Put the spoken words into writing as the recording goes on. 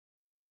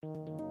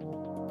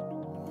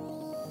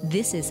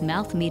This is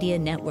Mouth Media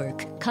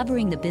Network,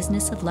 covering the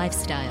business of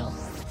lifestyle.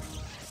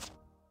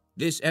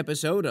 This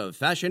episode of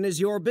Fashion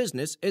is Your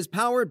Business is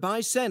powered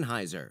by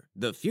Sennheiser,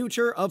 the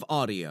future of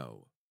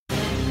audio.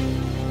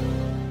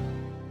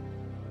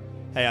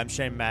 Hey, I'm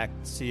Shane Mack,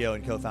 CEO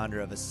and co-founder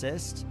of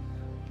Assist.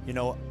 You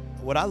know,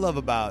 what I love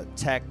about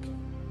tech,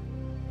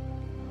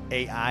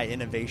 AI,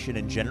 innovation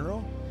in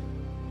general,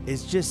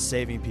 is just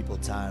saving people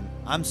time.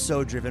 I'm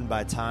so driven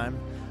by time.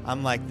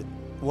 I'm like,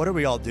 what are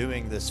we all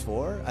doing this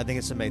for? I think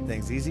it's to make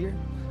things easier.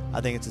 I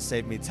think it's to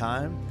save me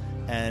time.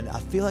 And I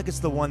feel like it's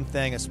the one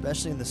thing,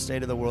 especially in the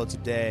state of the world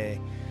today,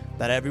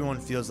 that everyone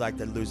feels like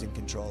they're losing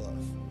control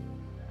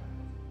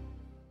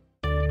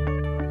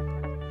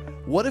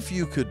of. What if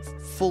you could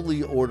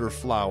fully order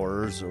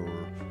flowers or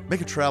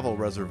make a travel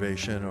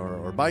reservation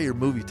or buy your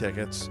movie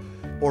tickets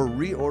or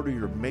reorder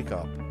your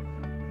makeup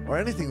or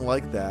anything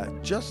like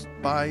that just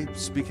by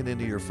speaking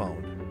into your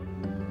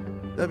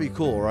phone? That'd be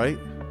cool, right?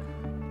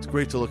 It's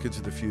great to look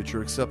into the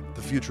future, except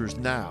the future is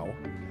now.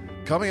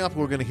 Coming up,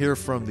 we're going to hear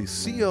from the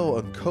CEO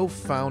and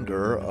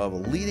co-founder of a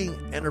leading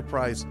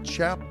enterprise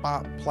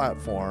chatbot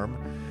platform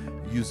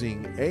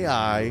using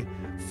AI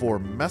for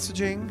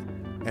messaging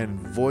and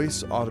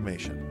voice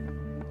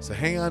automation. So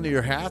hang on to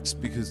your hats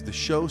because the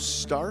show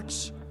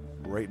starts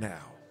right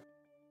now.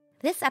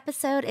 This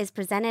episode is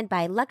presented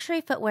by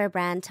luxury footwear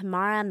brand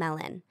Tamara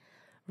Mellon.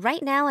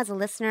 Right now, as a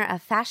listener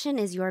of Fashion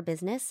is Your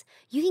Business,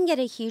 you can get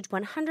a huge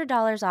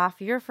 $100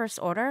 off your first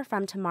order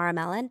from Tamara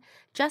Mellon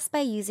just by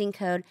using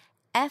code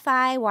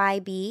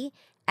FIYB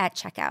at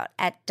checkout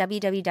at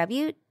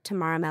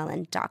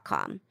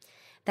www.tamaramellon.com.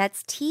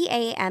 That's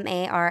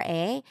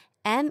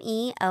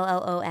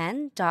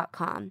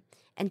TAMARAMELLON.com.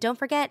 And don't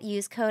forget,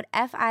 use code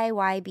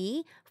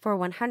FIYB for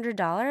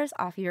 $100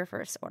 off your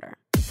first order.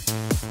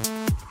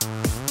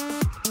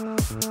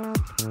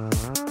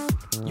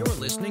 You're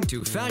listening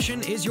to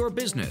Fashion is Your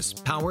Business,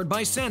 powered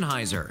by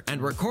Sennheiser and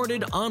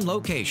recorded on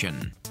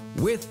location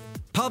with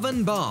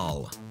Pavan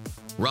Bahl,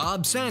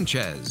 Rob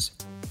Sanchez,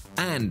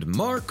 and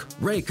Marc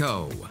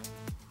Raco.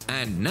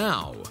 And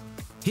now,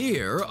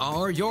 here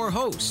are your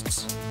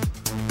hosts.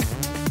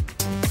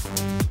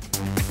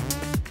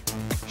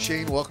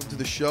 Shane, welcome to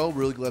the show.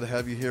 Really glad to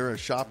have you here at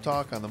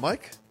Shoptalk on the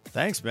mic.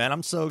 Thanks, man.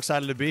 I'm so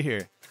excited to be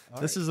here.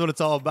 This is what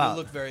it's all about. You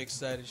look very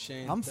excited,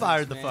 Shane. I'm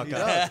fired the fuck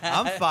up.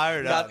 I'm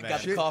fired up, man.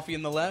 Got the coffee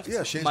in the left,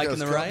 Yeah, Shane's mic got in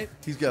the his right.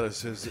 He's got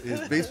his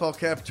baseball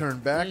cap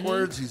turned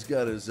backwards. He's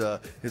got his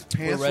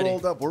pants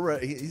rolled up. We're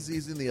ready.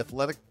 He's in the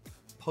athletic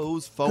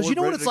pose forward. Because you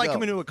know what it's like go.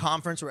 coming to a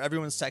conference where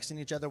everyone's texting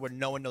each other where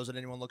no one knows what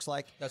anyone looks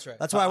like? That's right.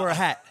 That's why I wear a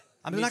hat.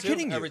 I'm Me not too,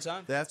 kidding you. every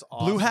time. That's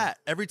awesome. Blue hat.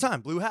 Every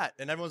time. Blue hat.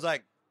 And everyone's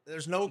like,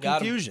 there's no Got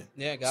 'em. confusion.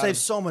 Yeah, got 'em. Saves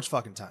so much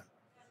fucking time.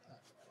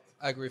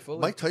 I agree fully.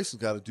 Mike Tyson's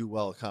got to do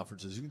well at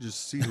conferences. You can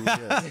just see who he is.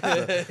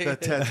 that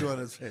tattoo on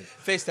his face.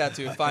 Face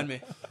tattoo. Find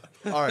me.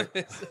 All right.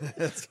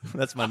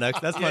 That's my next.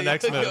 That's my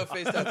next Go move.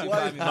 face tattoo.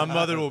 Find me. My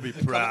mother will be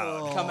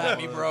proud. Come at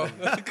me, bro.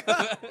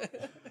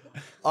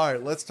 All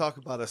right, let's talk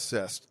about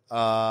Assist.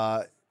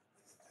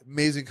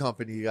 Amazing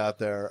company you got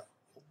there.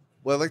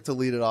 What I'd like to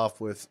lead it off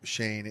with,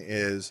 Shane,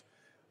 is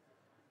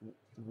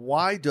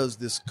why does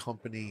this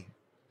company,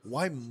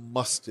 why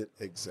must it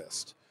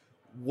exist?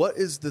 What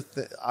is the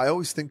thing? I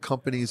always think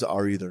companies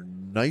are either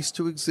nice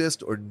to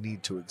exist or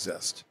need to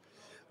exist.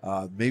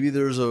 Maybe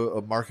there's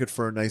a market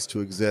for a nice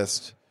to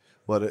exist,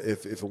 but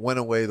if it went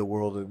away, the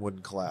world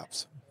wouldn't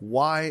collapse.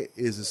 Why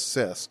is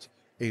Assist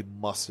a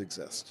must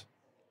exist?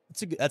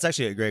 That's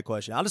actually a great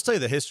question. I'll just tell you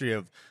the history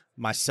of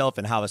myself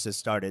and how Assist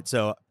started.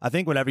 So I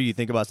think whenever you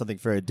think about something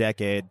for a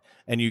decade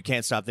and you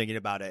can't stop thinking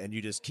about it and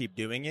you just keep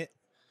doing it,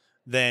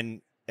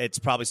 then it's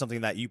probably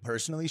something that you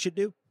personally should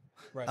do.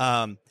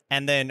 Right.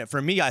 And then for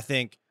me, I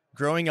think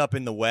growing up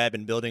in the web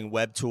and building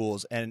web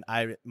tools, and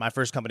my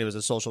first company was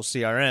a social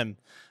CRM,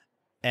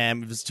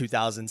 and it was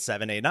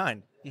 2007, 8,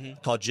 9,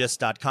 called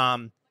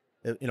Gist.com.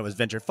 It was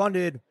venture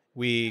funded.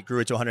 We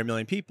grew it to 100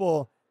 million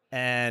people,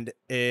 and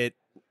it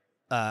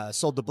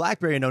sold to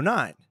BlackBerry in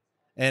 09.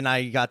 And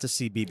I got to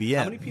see BBM.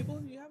 How many people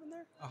do you have in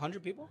there?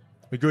 100 people?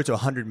 We grew it to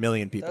 100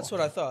 million people. That's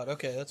what I thought.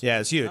 Okay, that's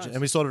it's huge. Nice. And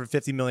we sold it for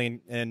 50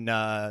 million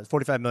and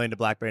 45 million to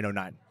BlackBerry in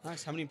 09.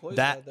 Nice. How many employees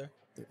do you have there?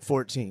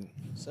 14.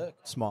 Sick.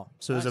 Small.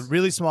 So Nice. it was a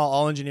really small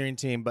all engineering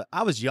team, but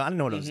I was young. I didn't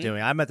know what I was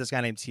doing. I met this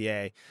guy named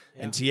TA,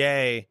 and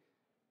TA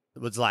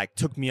was like,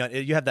 took me on.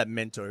 You have that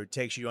mentor who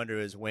takes you under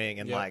his wing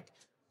and like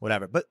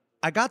whatever. But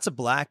I got to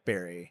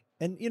BlackBerry,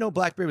 and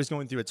BlackBerry was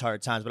going through its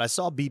hard times, but I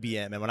saw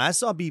BBM, and when I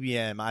saw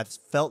BBM, I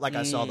felt like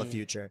I saw the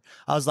future.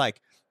 I was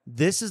like,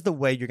 this is the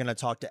way you're going to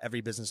talk to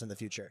every business in the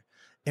future.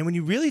 And when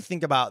you really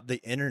think about the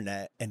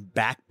internet and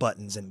back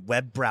buttons and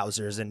web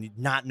browsers and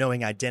not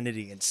knowing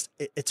identity,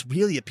 it's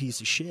really a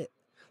piece of shit.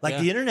 Like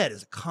the internet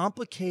is a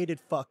complicated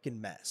fucking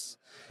mess.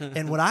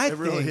 And what I think,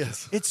 really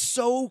is. it's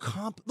so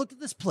look at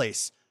this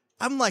place.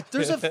 I'm like,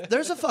 there's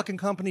a fucking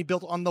company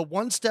built on the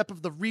one step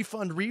of the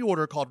refund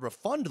reorder called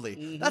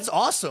Refundly. That's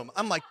awesome.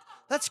 I'm like,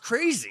 that's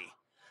crazy.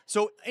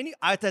 So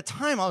at that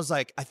time, I was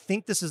like, I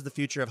think this is the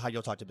future of how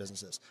you'll talk to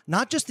businesses.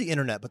 Not just the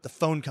internet, but the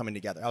phone coming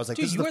together. I was like,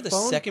 Dude, this you is were the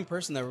phone? second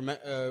person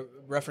that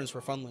referenced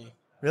Refundly.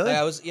 Really?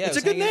 Like it's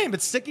a good name.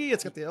 It's sticky.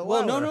 It's got the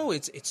well, no,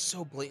 it's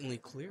so blatantly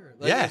clear.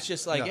 Like, yeah, it's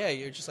just like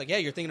you're just like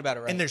you're thinking about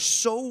it right. And there's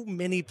so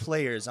many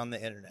players on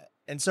the internet,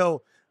 and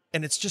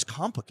it's just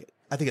complicated.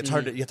 I think it's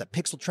hard to. You have to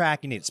pixel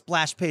track. You need a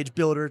splash page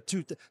builder.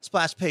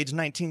 Splash page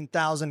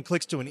 19,000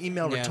 clicks to an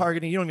email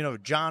retargeting. You don't even know who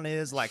John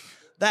is. Like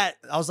that.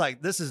 I was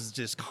like, this is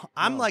just.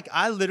 I'm like,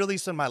 I literally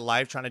spend my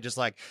life trying to just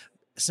like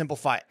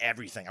simplify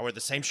everything. I wear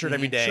the same shirt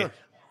every day. Sure.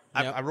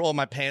 I roll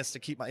my pants to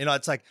keep my.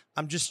 It's like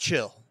I'm just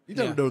chill. You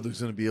never know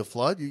there's going to be a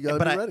flood. You got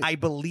to be ready. I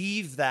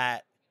believe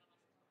that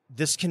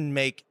this can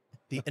make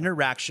the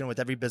interaction with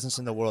every business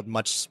in the world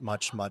much,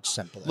 much, much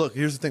simpler. Look,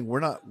 here's the thing: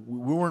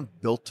 we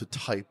weren't built to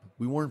type.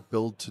 We weren't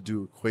built to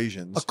do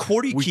equations. A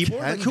QWERTY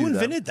keyboard? Like, who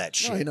invented that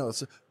shit? No, I know,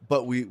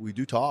 but we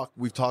do talk.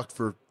 We've talked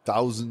for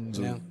thousands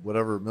of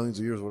whatever millions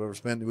of years, whatever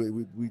span.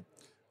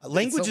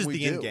 Language is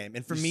the end game,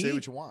 and for me, say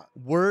what you want.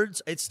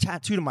 Words. It's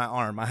tattooed on my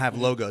arm. I have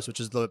logos, which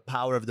is the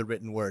power of the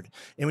written word.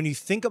 And when you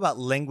think about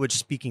language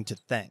speaking to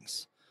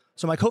things,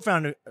 so my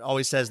co-founder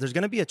always says there's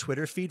going to be a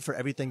Twitter feed for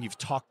everything you've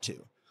talked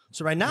to.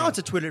 So right now it's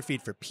a Twitter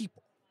feed for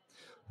people.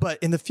 But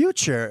in the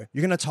future,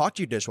 you're going to talk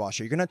to your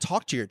dishwasher. You're going to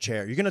talk to your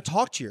chair. You're going to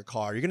talk to your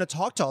car. You're going to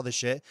talk to all this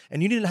shit.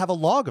 And you need to have a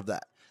log of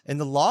that. And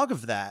the log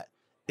of that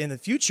in the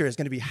future is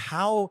going to be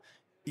how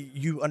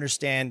you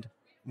understand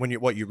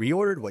what you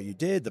reordered, what you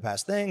did, the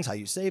past things, how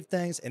you saved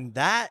things. And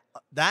that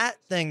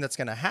thing that's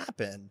going to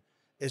happen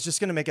is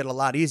just going to make it a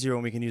lot easier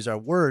when we can use our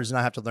words and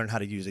not have to learn how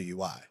to use a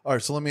UI. All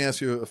right, so let me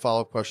ask you a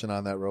follow-up question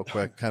on that real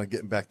quick, kind of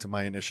getting back to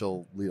my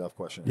initial lead-off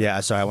question. Yeah,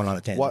 sorry, I went on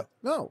a tangent. What?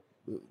 No,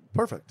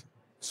 perfect.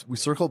 So we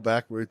circled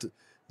back.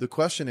 The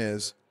question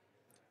is,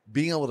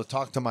 being able to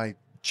talk to my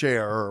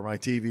chair or my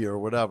TV or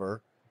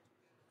whatever,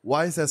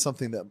 why is that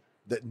something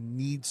that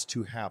needs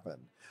to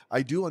happen?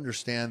 I do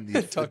understand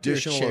the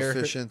additional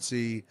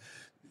efficiency.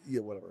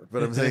 Yeah, whatever.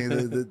 But I'm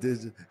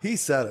saying he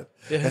said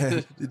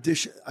it.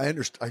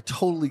 I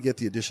totally get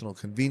the additional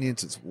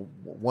convenience. It's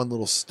one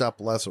little step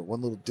less or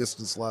one little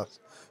distance less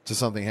to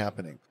something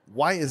happening.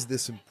 Why is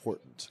this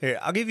important? Here,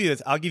 I'll give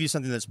you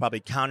something that's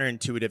probably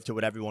counterintuitive to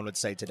what everyone would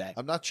say today.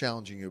 I'm not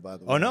challenging you, by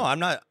the way. Oh no, I'm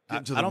not. I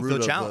don't feel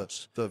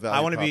challenged. The I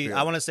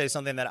want to say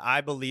something that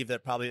I believe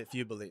that probably a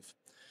few believe,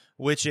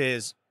 which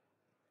is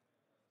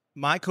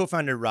my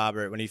co-founder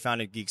Robert, when he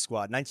founded Geek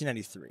Squad,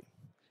 1993.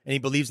 And he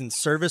believes in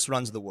service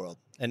runs the world.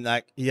 And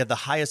like he had the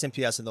highest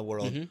NPS in the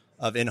world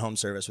of in-home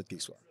service with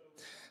Geek Squad.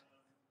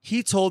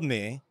 He told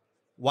me,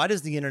 why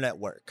does the internet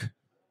work?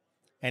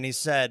 And he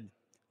said,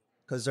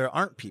 because there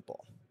aren't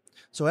people.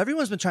 So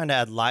everyone's been trying to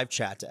add live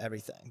chat to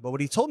everything. But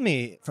what he told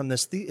me from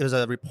this, it was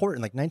a report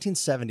in like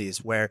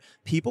 1970s where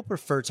people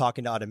prefer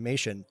talking to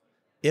automation,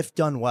 if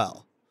done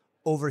well,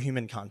 over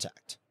human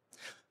contact.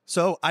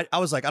 So I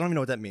was like, I don't even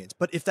know what that means.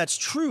 But if that's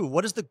true,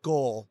 what is the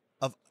goal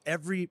of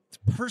every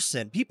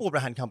person, people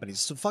behind companies?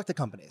 So fuck the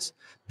companies.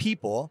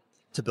 People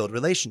to build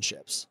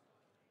relationships.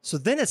 So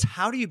then it's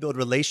how do you build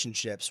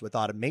relationships with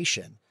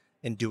automation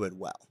and do it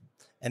well?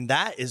 And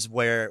that is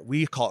where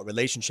we call it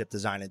relationship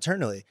design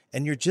internally.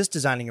 And you're just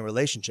designing a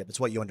relationship. It's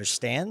what you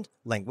understand,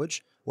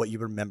 language, what you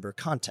remember,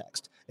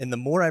 context. And the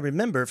more I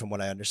remember from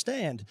what I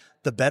understand,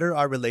 the better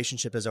our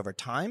relationship is over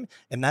time.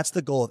 And that's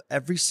the goal of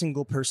every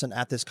single person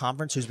at this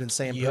conference who's been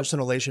saying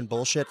personalization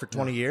bullshit for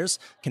 20 years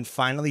can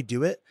finally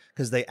do it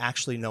because they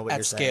actually know what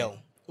you're saying. At scale.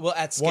 Well,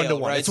 at scale,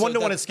 1-to-1. right? It's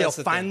 1-to-1 at scale,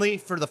 finally,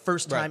 for the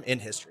first time in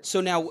history. So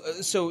now,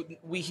 so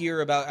we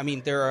hear about, I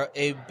mean, there are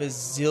a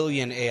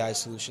bazillion AI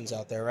solutions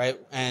out there, right?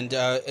 And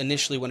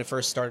initially, when it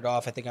first started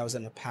off, I think I was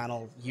in a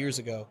panel years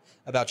ago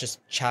about just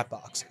chat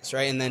boxes,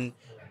 right? And then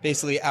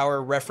basically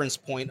our reference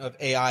point of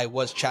AI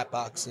was chat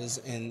boxes,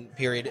 and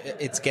period.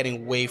 It's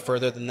getting way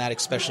further than that,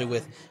 especially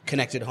with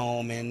connected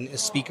home and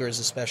speakers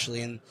especially,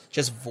 and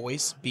just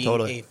voice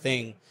being a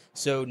thing.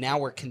 So now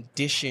we're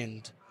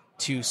conditioned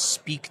to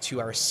speak to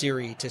our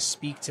Siri, to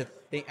speak to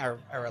our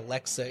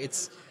Alexa.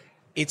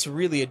 It's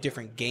really a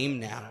different game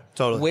now.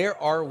 Totally. Where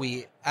are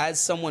we as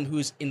someone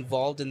who's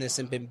involved in this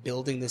and been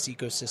building this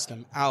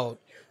ecosystem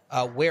out?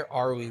 Where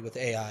are we with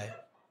AI?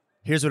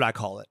 Here's what I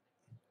call it.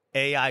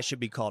 AI should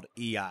be called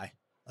EI,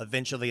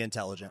 eventually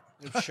intelligent.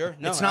 Sure.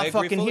 No, it's not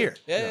fucking fully. here.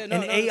 Yeah, no,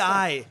 and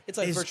AI it's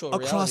like is virtual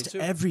across reality too.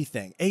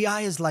 everything.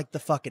 AI is like the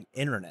fucking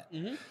internet.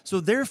 So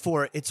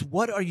therefore, it's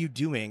what are you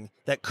doing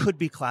that could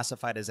be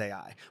classified as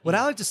AI? What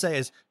I like to say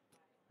is,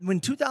 when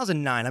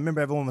 2009, I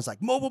remember everyone was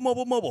like, mobile,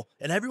 mobile, mobile.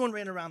 And everyone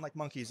ran around like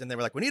monkeys. And they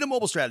were like, we need a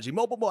mobile strategy.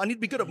 Mobile. I need to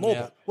be good at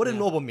mobile. What did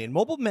mobile mean?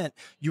 Mobile meant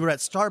you were at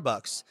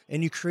Starbucks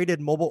and you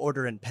created mobile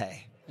order and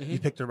pay. You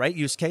picked the right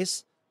use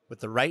case with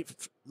the right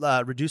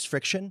reduced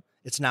friction.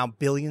 It's now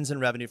billions in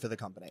revenue for the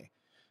company.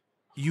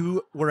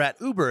 You were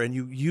at Uber and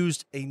you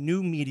used a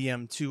new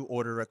medium to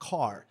order a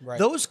car. Right.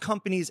 Those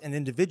companies and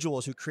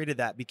individuals who created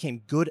that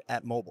became good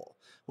at mobile.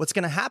 What's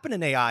going to happen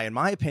in AI, in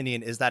my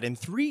opinion, is that in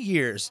 3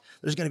 years,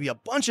 there's going to be a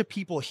bunch of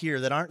people here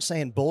that aren't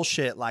saying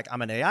bullshit like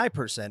I'm an AI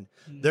person.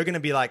 They're going to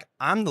be like,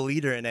 I'm the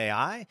leader in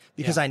AI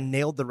because I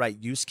nailed the right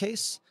use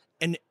case.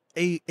 And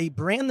a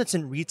brand that's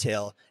in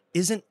retail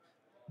isn't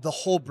the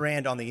whole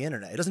brand on the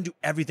internet. It doesn't do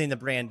everything the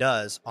brand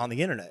does on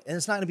the internet. And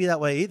it's not going to be that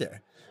way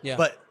either. Yeah.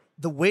 But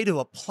the way to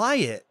apply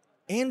it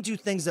and do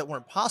things that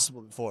weren't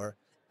possible before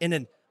in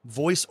a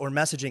voice or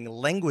messaging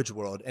language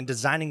world, and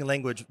designing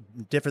language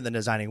different than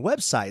designing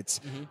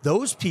websites,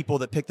 those people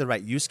that pick the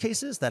right use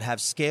cases that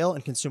have scale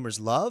and consumers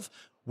love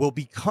will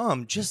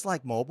become, just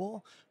like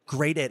mobile,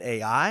 great at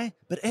AI.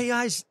 But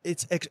AI's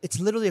it's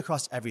literally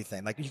across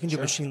everything. Like you can do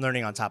machine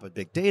learning on top of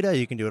big data.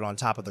 You can do it on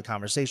top of the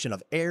conversation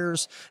of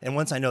errs. And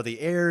once I know the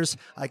errs,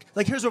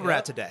 like here's where we're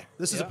at today.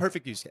 This is a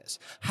perfect use case.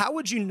 How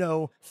would you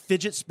know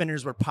fidget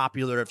spinners were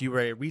popular if you were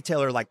a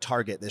retailer like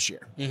Target this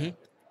year?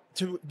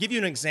 To give you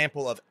an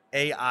example of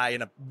AI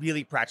in a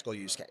really practical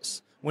use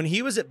case, when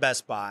he was at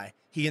Best Buy,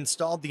 he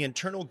installed the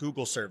internal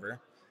Google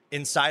server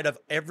inside of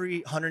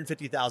every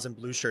 150,000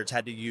 blue shirts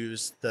had to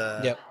use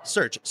the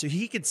search so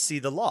he could see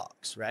the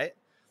logs, right?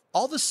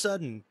 All of a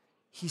sudden,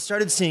 he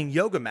started seeing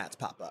yoga mats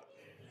pop up.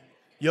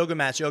 Yoga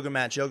mats, yoga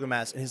mats, yoga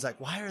mats. And he's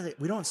like, why are they,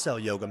 we don't sell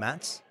yoga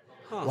mats.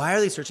 Why are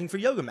they searching for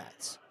yoga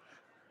mats?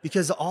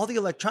 Because all the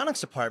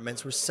electronics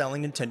departments were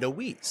selling Nintendo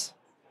Wiis.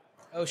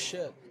 Oh,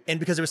 shit. And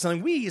because they were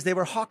selling Wiis, they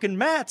were hawking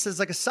mats as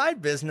like a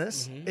side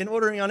business and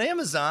ordering on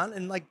Amazon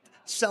and like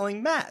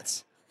selling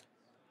mats.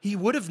 He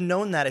would have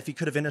known that if he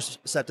could have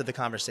intercepted the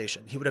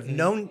conversation. He would have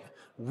known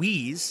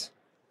Wiis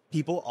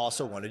people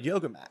also wanted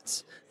yoga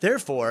mats.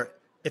 Therefore,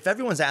 if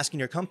everyone's asking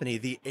your company,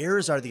 the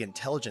errors are the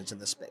intelligence in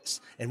this space.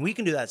 And we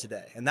can do that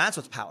today. And that's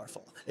what's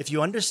powerful. If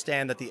you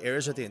understand that the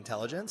errors are the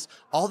intelligence,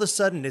 all of a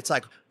sudden it's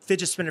like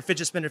fidget spinner,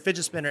 fidget spinner,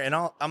 fidget spinner. And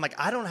I'm like,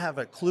 I don't have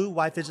a clue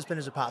why fidget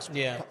spinners are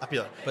popular.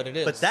 But it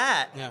is. But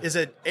that is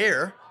an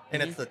error.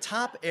 And it's the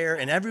top error,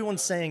 and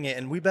everyone's saying it,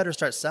 and we better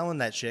start selling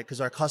that shit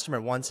because our customer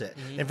wants it.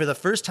 And for the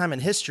first time in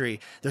history,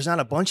 there's not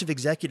a bunch of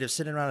executives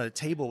sitting around at a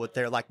table with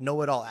their like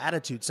know-it-all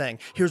attitude saying,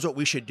 here's what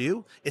we should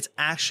do. It's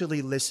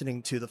actually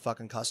listening to the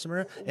fucking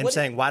customer and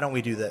saying, why don't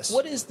we do this?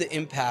 What is the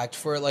impact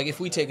for, like, if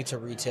we take it to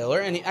retailer,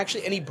 and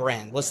actually any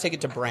brand, let's take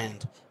it to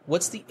brand.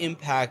 What's the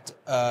impact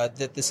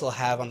that this will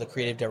have on the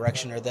creative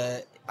direction or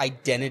the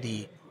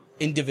identity,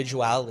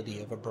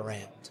 individuality of a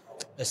brand?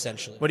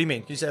 Essentially. What do you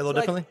mean? Can you say it a little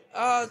differently?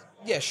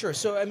 Yeah, sure.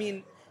 So, I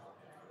mean,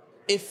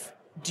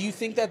 do you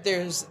think that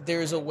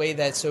there's a way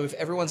that, so if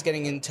everyone's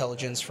getting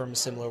intelligence from a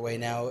similar way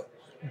now,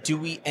 do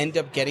we end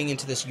up getting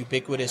into this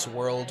ubiquitous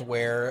world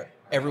where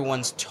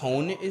everyone's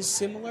tone is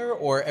similar,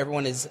 or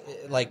everyone is,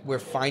 like, we're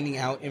finding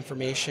out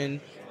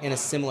information in a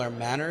similar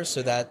manner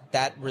so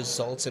that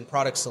results in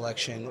product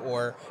selection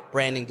or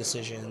branding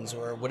decisions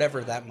or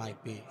whatever that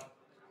might be?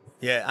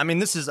 Yeah, I mean,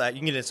 this is, you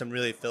can get into some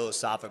really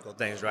philosophical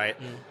things, right?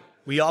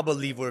 We all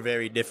believe we're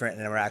very different,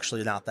 and we're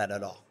actually not that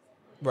at all.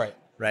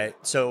 Right.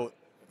 So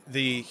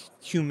the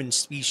human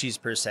species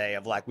per se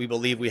of like, we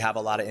believe we have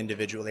a lot of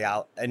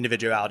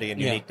individuality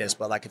and uniqueness,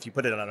 but like if you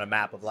put it on a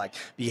map of like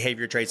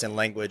behavior traits and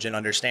language and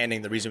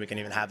understanding the reason we can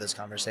even have this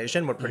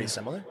conversation, we're pretty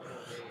similar.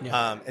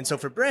 And so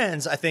for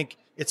brands, I think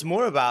it's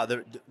more about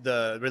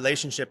the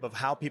relationship of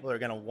how people are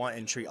going to want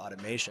and treat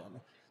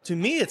automation. To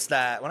me, it's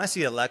that when I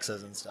see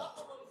Alexas and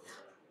stuff,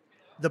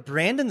 the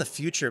brand in the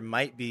future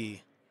might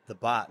be the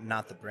bot,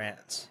 not the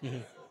brands.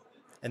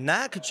 And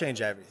that could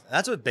change everything.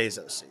 That's what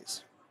Bezos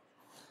sees.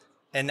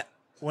 And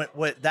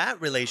what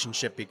that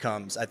relationship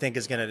becomes, I think,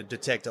 is going to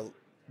depict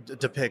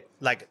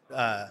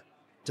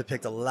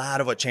a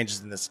lot of what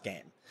changes in this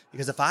game.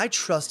 Because if I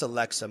trust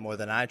Alexa more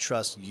than I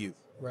trust you,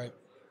 right,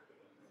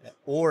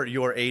 or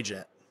your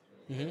agent,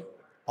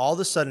 all of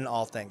a sudden,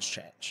 all things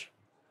change.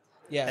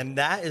 Yeah, and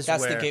that's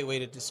the gateway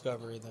to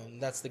discovery. Then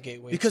that's the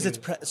gateway because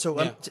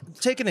to,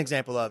 take an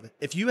example of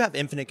if you have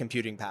infinite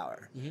computing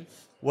power.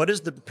 What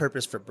is the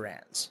purpose for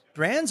brands?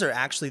 Brands are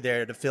actually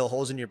there to fill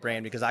holes in your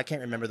brain because I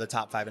can't remember the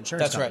top 5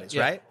 insurance companies,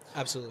 right?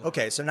 Absolutely.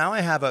 Okay, so now I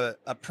have a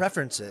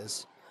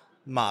preferences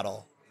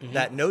model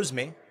that knows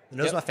me,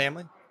 knows my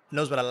family,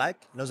 knows what I like,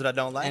 knows what I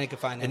don't like. And it can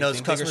find it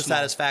knows customer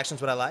satisfaction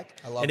is what I like.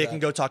 I love and it that. can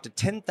go talk to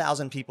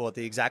 10,000 people at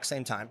the exact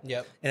same time.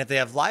 Yep. And if they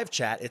have live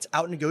chat, it's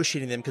out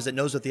negotiating them because it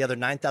knows what the other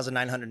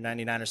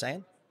 9,999 are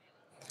saying.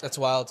 That's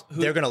wild.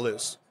 They're going to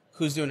lose.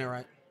 Who's doing it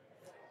right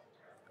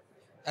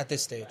at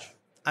this stage?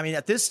 I mean,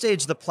 at this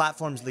stage, the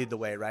platforms lead the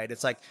way, right?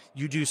 It's like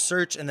you do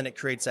search and then it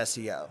creates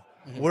SEO.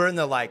 We're in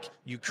the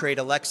you create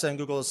Alexa and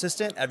Google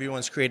Assistant.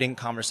 Everyone's creating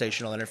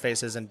conversational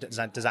interfaces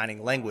and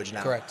designing language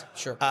now. Correct.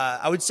 Sure.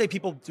 I would say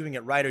people doing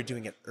it right are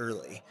doing it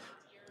early.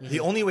 The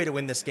only way to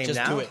win this game Just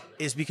now do it.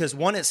 is because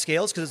 1, it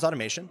scales because it's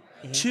automation.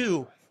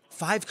 2,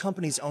 5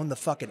 companies own the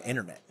fucking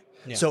internet.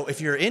 Yeah. So if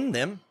you're in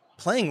them,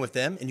 playing with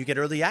them, and you get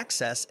early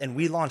access, and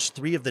we launched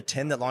 3 of the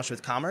 10 that launched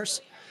with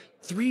commerce,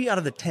 3 out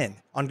of the 10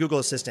 on Google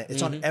Assistant.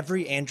 It's on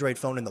every Android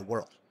phone in the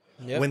world.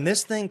 Yep. When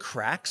this thing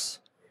cracks,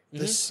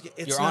 it's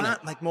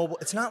not like mobile.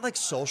 It's not like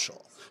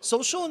social.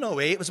 Social in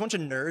 08 was a bunch of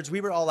nerds. We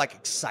were all like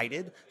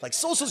excited. Like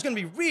social's going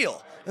to be real.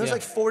 And there was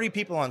like 40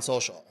 people on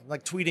social,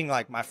 like tweeting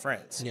like my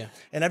friends. Yeah.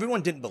 And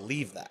everyone didn't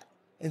believe that.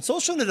 And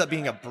social ended up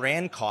being a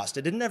brand cost.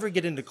 It didn't ever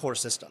get into core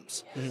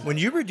systems. When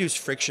you reduce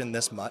friction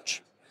this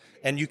much,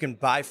 and you can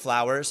buy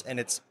flowers, and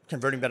it's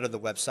converting better to the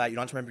website. You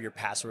don't have to remember your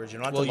passwords. You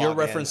don't have to log you're in.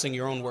 referencing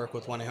your own work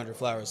with 1-800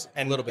 Flowers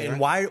a little bit. And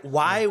right?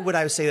 why would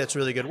I say that's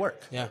really good work?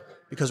 Yeah.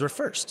 Because we're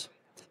first.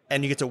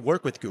 And you get to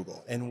work with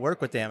Google and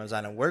work with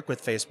Amazon and work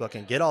with Facebook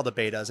and get all the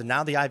betas. And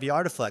now the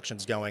IVR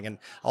deflection's going. And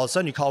all of a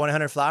sudden you call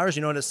 1-800-Flowers.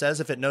 You know what it says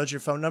if it knows your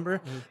phone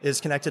number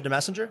is connected to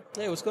Messenger?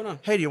 Hey, what's going on?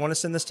 Hey, do you want to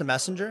send this to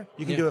Messenger?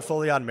 You can do it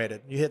fully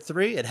automated. You hit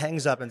 3, it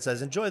hangs up and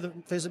says, enjoy the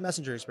Facebook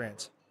Messenger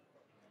experience.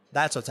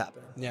 That's what's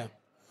happening. Yeah.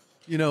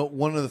 You know,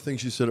 one of the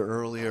things you said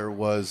earlier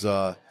was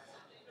that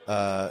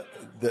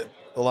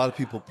a lot of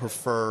people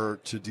prefer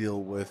to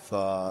deal with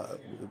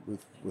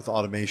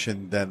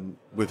automation than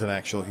with an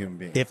actual human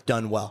being. If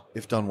done well.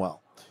 If done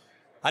well.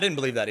 I didn't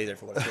believe that either,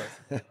 for what it's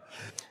worth.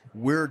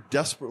 We're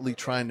desperately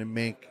trying to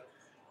make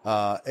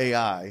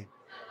AI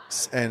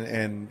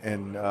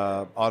and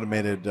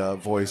automated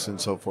voice and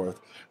so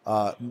forth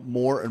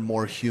more and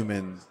more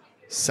human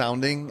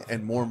sounding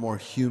and more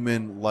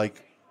human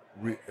like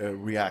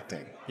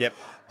reacting. Yep.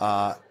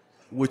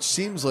 Which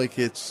seems like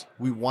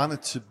we want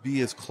it to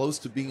be as close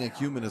to being a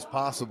human as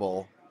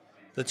possible.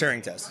 The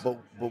Turing test. But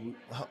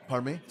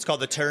pardon me? It's called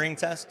the Turing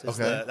test.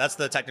 Okay. That's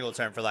the technical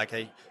term for like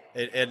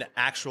an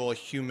actual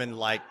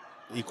human-like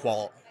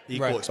equal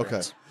experience.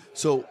 Okay.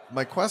 So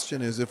my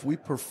question is, if we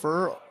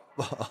prefer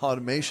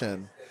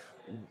automation,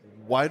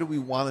 why do we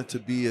want it to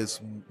be as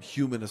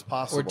human as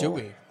possible? Or do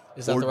we?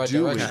 Is that the right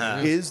direction?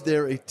 Uh-huh. Is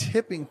there a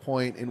tipping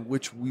point in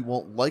which we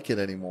won't like it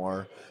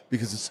anymore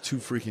because it's too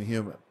freaking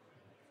human?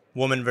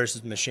 Woman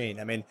versus machine.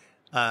 I mean,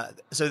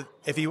 so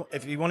if you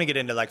want to get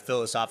into like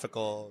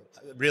philosophical,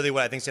 really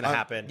what I think is going to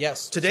happen.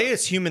 Yes. Today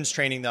is humans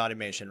training the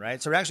automation,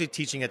 right? So we're actually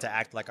teaching it to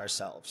act like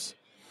ourselves.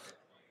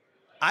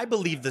 I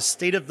believe the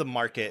state of the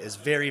market is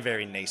very,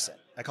 very nascent.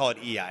 I call it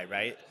EI,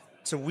 right?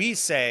 So we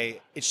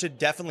say it should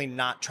definitely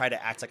not try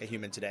to act like a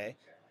human today.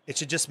 It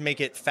should just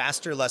make it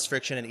faster, less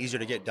friction, and easier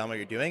to get done what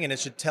you're doing. And it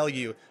should tell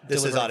you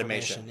this is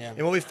automation. Yeah.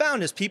 And what we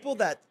found is people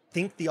that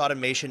think the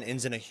automation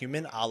ends in a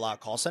human, a la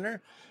call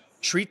center,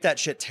 treat that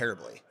shit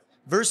terribly.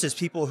 Versus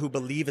people who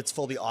believe it's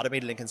fully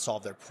automated and can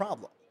solve their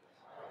problem.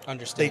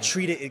 Understand. They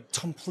treat it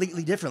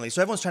completely differently.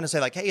 So everyone's trying to say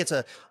like, hey, it's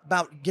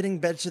about getting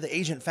better to the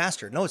agent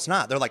faster. No, it's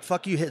not. They're like,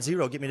 fuck you, hit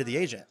 0, get me to the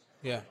agent.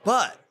 Yeah.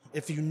 But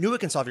if you knew it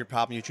can solve your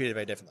problem, you treat it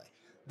very differently.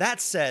 That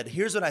said,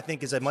 here's what I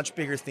think is a much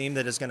bigger theme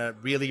that is going to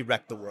really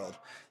wreck the world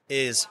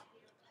is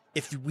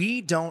if we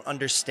don't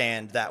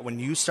understand that when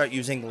you start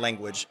using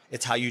language,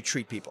 it's how you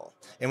treat people.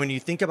 And when you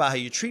think about how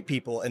you treat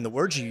people and the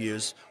words you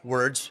use,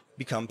 words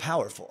become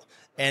powerful.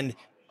 And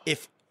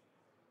if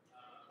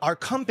our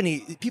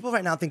company, people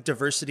right now think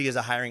diversity is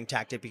a hiring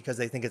tactic because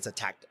they think it's a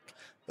tactic.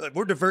 But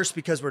we're diverse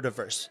because we're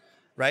diverse,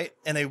 right?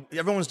 And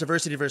everyone's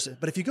diversity.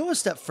 But if you go a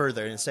step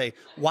further and say,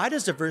 why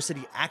does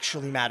diversity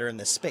actually matter in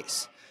this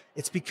space?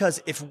 It's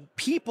because if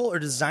people are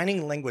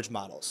designing language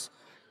models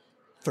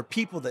for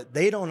people that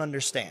they don't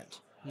understand,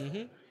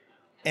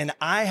 and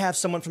I have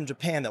someone from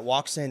Japan that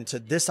walks into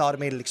this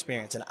automated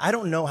experience, and I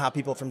don't know how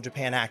people from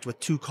Japan act with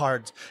 2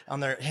 cards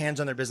on their hands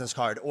on their business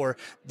card, or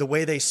the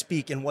way they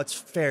speak and what's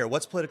fair,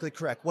 what's politically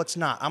correct, what's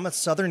not. I'm a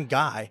Southern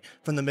guy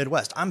from the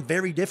Midwest. I'm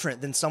very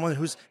different than someone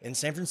who's in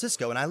San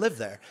Francisco, and I live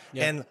there.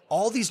 Yeah. And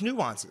all these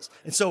nuances.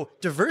 And so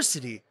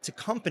diversity to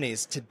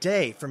companies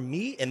today, for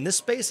me in this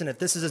space, and if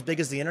this is as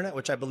big as the internet,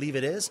 which I believe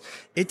it is,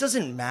 it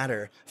doesn't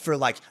matter for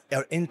like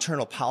our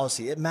internal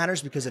policy. It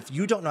matters because if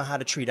you don't know how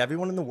to treat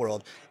everyone in the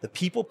world, the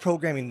people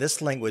programming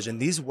this language and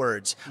these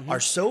words are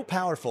so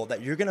powerful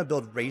that you're going to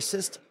build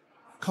racist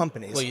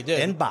companies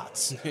and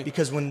bots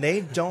because when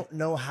they don't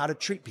know how to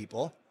treat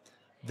people,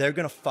 they're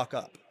going to fuck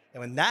up. And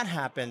when that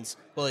happens...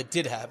 Well, it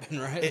did happen,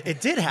 right?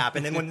 It did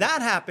happen. And when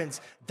that happens,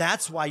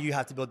 that's why you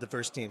have to build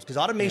diverse teams. Because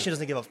automation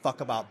doesn't give a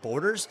fuck about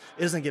borders.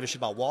 It doesn't give a shit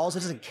about walls.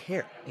 It doesn't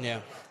care. Yeah.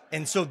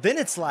 And so then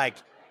it's like,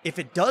 if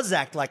it does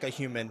act like a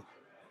human,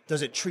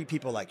 does it treat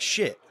people like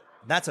shit?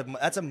 That's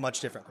a much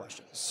different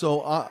question.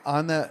 So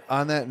on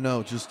that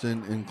note, just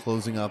in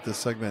closing out this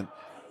segment,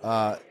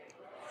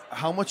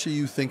 how much are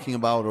you thinking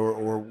about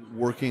or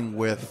working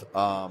with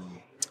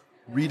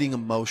reading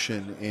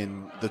emotion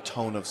in the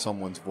tone of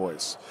someone's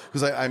voice?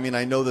 Because I mean,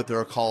 I know that there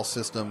are call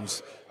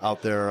systems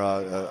out there,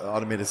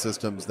 automated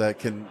systems that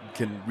can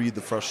read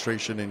the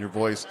frustration in your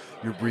voice,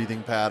 your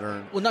breathing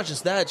pattern. Well, not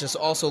just that, just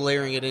also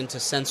layering it into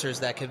sensors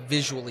that can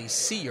visually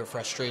see your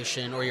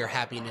frustration or your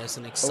happiness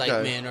and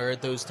excitement or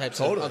those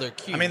types of other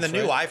cues. I mean, the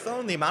new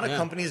iPhone, the amount of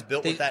companies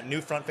built with that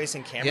new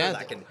front-facing camera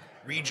that can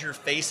read your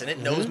face and it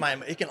knows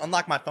it can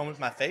unlock my phone with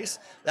my face.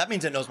 That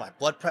means it knows my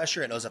blood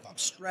pressure. It knows if I'm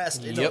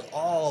stressed. It knows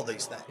all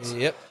these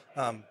things.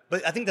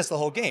 But I think that's the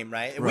whole game,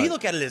 right? We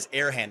look at it as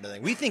air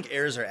handling. We think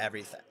errs are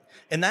everything.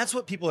 And that's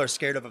what people are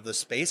scared of the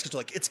space because they're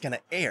like, it's going to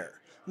air.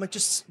 I'm like,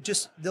 just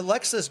the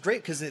Alexa is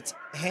great because it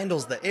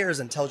handles the errs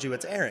and tells you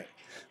it's airing.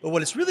 But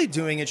what it's really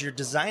doing is you're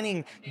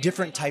designing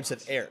different types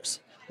of errs.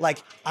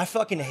 Like, I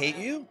fucking hate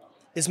you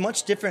is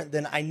much different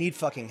than I need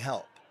fucking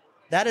help.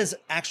 That is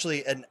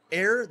actually an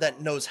error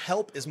that knows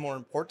help is more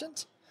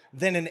important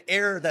than an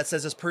error that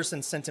says this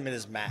person's sentiment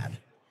is mad.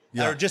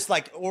 Or just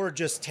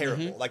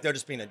terrible. Like they're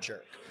just being a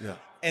jerk. Yeah.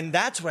 And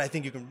that's where I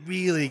think you can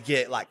really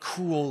get like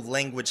cool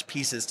language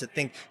pieces to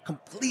think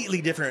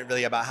completely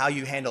differently about how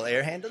you handle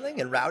air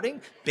handling and routing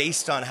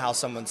based on how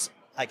someone's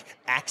like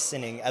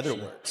accenting other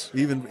words.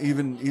 Even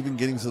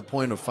getting to the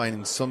point of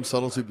finding some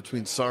subtlety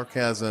between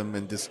sarcasm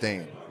and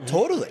disdain.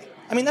 Totally.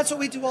 I mean, that's what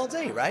we do all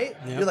day, right?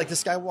 Yeah. You're like,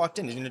 this guy walked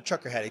in, he's in a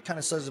trucker hat. He kind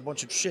of says a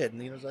bunch of shit,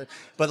 and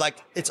but like,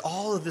 it's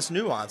all of this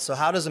nuance. So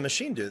how does a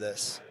machine do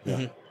this?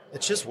 Mm-hmm.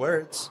 It's just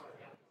words.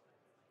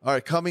 All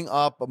right, coming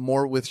up,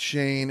 more with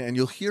Shane, and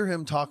you'll hear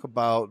him talk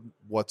about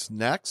what's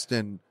next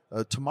and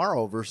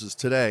tomorrow versus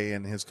today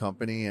in his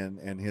company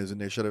and his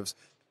initiatives,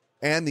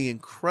 and the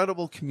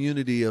incredible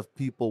community of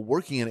people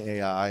working in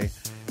AI,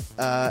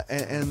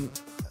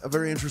 and a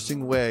very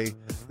interesting way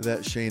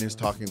that Shane is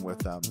talking with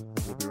them.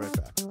 We'll be right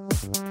back.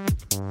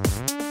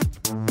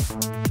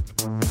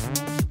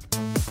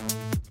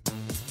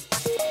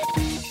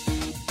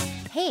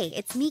 Hey,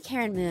 it's me,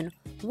 Karen Moon,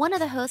 one of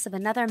the hosts of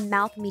another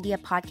Mouth Media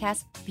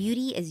podcast,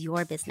 Beauty is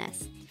Your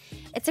Business.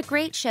 It's a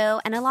great show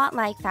and a lot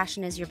like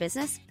Fashion is Your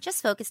Business,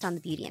 just focused on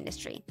the beauty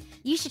industry.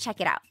 You should check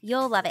it out.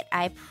 You'll love it,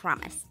 I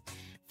promise.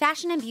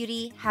 Fashion and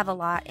beauty have a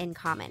lot in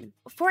common.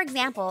 For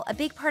example, a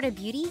big part of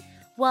beauty,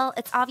 well,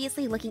 it's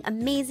obviously looking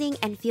amazing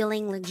and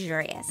feeling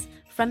luxurious,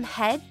 from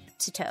head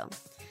to toe.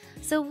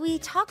 So we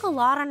talk a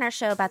lot on our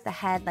show about the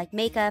head, like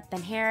makeup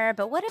and hair,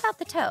 but what about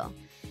the toe?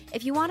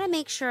 If you want to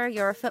make sure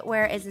your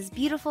footwear is as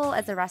beautiful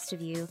as the rest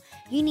of you,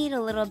 you need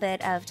a little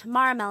bit of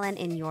Tamara Mellon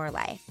in your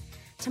life.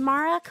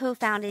 Tamara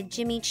co-founded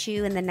Jimmy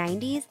Choo in the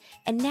 90s,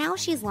 and now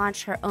she's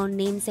launched her own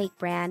namesake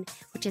brand,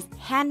 which is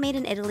handmade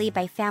in Italy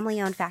by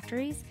family-owned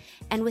factories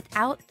and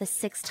without the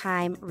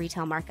 6-time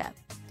retail markup.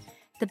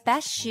 The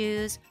best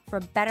shoes for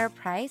a better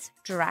price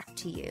direct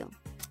to you.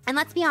 And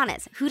let's be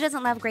honest, who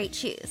doesn't love great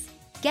shoes?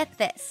 Get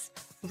this.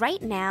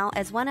 Right now,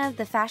 as one of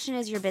the Fashion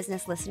is Your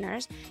Business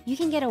listeners, you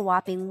can get a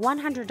whopping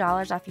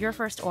 $100 off your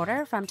first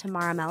order from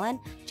Tamara Mellon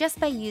just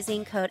by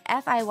using code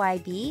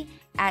FIYB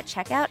at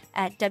checkout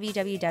at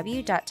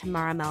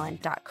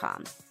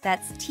www.tamaramellon.com.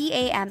 That's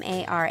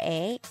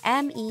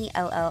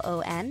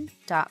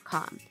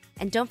TAMARAMELLON.com.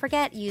 And don't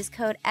forget, use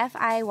code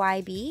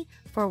FIYB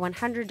for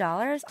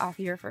 $100 off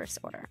your first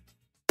order.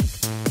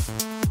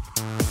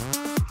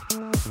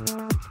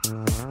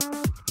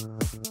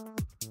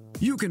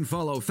 You can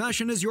follow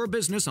Fashion is Your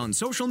Business on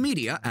social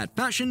media at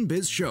Fashion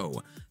Biz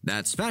Show.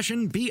 That's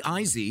Fashion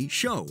Biz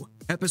Show.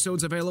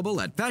 Episodes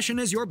available at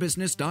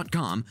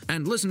fashionisyourbusiness.com,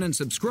 and listen and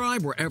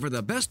subscribe wherever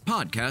the best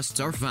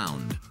podcasts are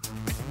found.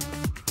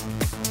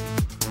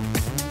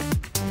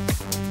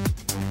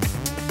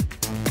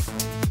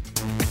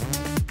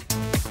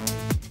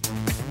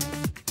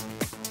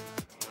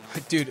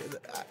 Dude,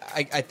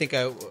 I think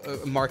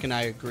Marc and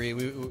I agree.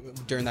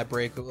 During that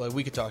break,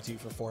 we could talk to you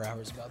for 4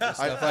 hours about this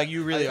stuff. Like,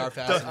 you really are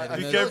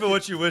fascinating. Be careful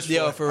what you wish for.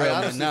 Yeah, for real, I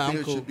man. honestly No, think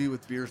I'm it cool. should be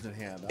with beers in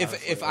hand.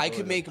 If I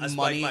could make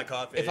money, my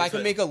coffee. if I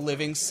could make a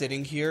living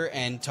sitting here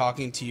and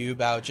talking to you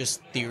about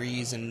just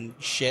theories and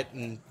shit,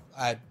 and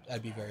I'd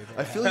be very, very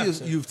I feel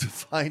happy. you've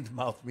defined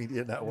Mouth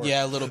Media Network.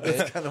 Yeah, a little bit.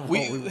 That's kind of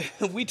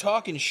what we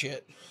talking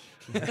shit.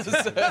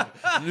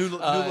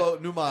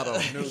 new motto.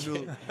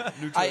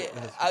 I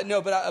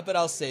no, but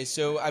I'll say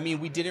so. I mean,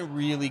 we didn't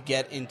really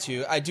get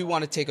into. I do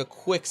want to take a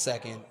quick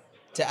second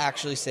to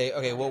actually say,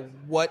 okay, well,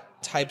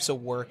 what types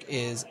of work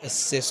is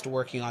Assist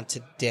working on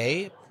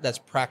today that's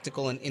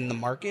practical and in the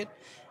market?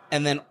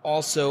 And then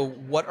also,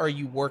 what are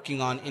you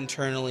working on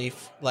internally?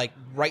 Like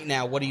right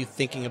now, what are you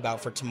thinking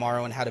about for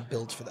tomorrow and how to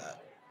build for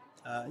that?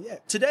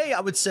 Today, I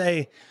would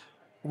say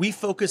we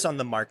focus on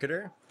the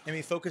marketer and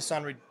we focus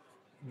on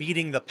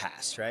beating the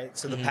past, right?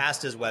 So the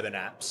past is web and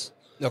apps.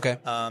 Okay.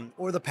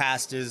 Or the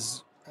past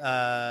is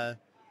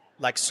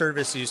like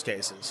service use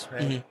cases,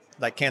 right?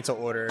 Like cancel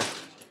order,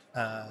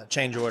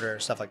 change order,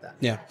 stuff like that.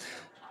 Yeah.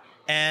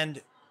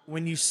 And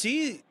when you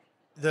see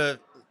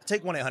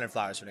take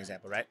 1-800-Flowers for an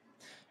example, right?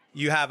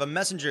 You have a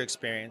messenger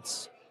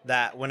experience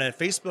that when a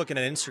Facebook and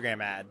an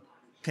Instagram ad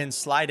can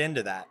slide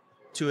into that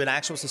to an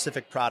actual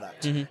specific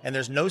product, and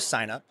there's no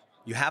sign up,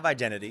 you have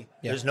identity,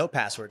 there's no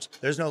passwords,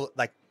 there's no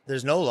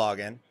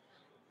login,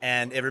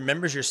 and it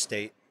remembers your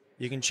state.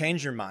 You can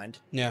change your mind.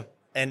 Yeah.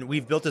 And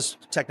we've built this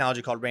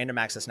technology called random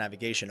access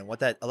navigation. And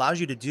what that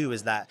allows you to do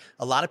is that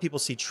a lot of people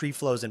see tree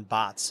flows and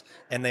bots,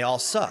 and they all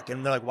suck.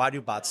 And they're like, why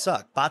do bots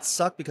suck? Bots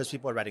suck because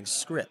people are writing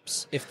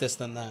scripts. If this,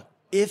 then that.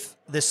 If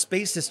the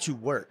space is to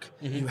work,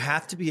 you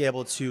have to be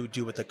able to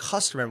do what the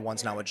customer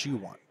wants, not what you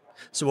want.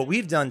 So what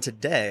we've done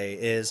today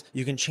is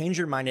you can change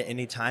your mind at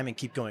any time and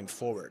keep going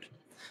forward.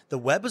 The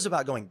web is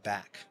about going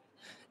back.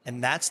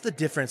 And that's the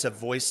difference of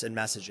voice and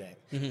messaging.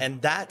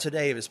 And that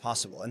today is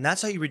possible. And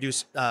that's how you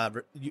reduce,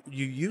 you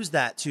use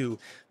that to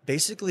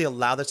basically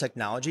allow the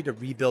technology to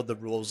rebuild the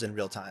rules in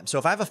real time. So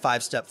if I have a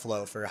 5-step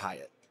flow for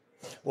Hyatt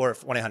or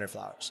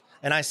 1-800-Flowers,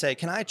 and I say,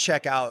 can I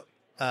check out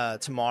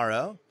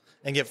tomorrow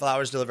and get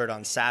flowers delivered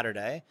on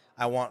Saturday?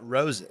 I want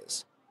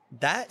roses.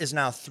 That is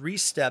now 3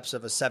 steps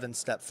of a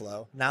 7-step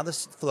flow. Now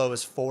this flow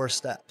is 4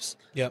 steps.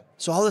 Yep.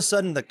 So all of a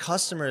sudden the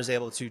customer is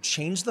able to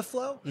change the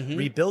flow,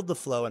 rebuild the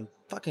flow, and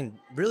fucking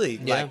really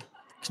like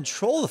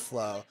control the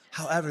flow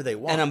however they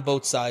want. And on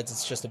both sides,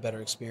 it's just a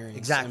better experience.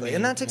 Exactly. I mean,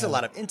 and that takes a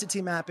lot of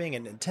entity mapping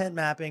and intent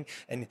mapping.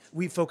 And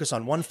we focus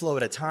on one flow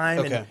at a time.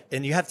 Okay.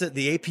 And you have to,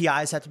 the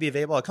APIs have to be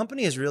available. A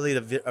company is really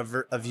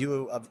a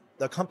view of,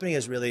 the company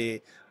is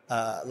really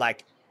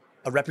like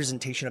a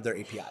representation of their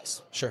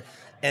APIs. Sure.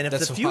 And if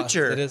That's the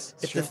future, true.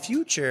 the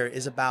future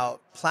is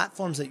about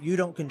platforms that you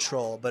don't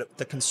control, but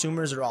the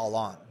consumers are all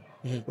on,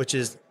 which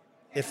is,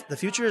 if the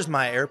future is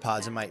my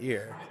AirPods in my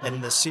ear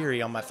and the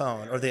Siri on my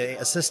phone, or the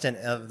assistant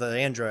of the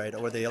Android,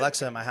 or the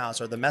Alexa in my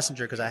house, or the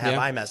Messenger because I have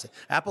iMessage.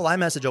 Apple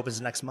iMessage opens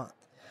next month.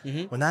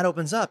 When that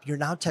opens up, you're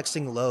now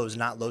texting Lowe's,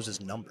 not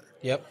Lowe's number.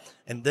 Yep.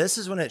 And this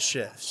is when it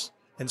shifts.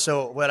 And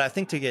so what I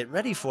think to get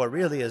ready for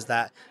really is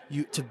that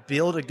to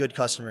build a good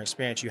customer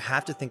experience, you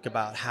have to think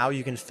about how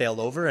you can fail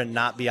over and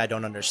not be I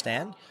don't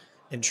understand,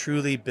 and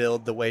truly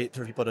build the way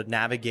for people to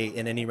navigate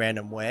in any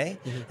random way.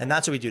 And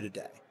that's what we do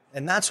today.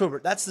 And that's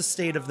that's the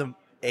state of the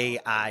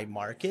AI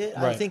market,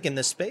 I think, in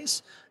this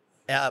space.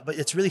 But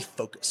it's really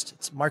focused.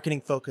 It's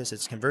marketing focused.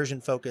 It's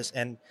conversion focused.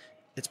 And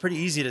it's pretty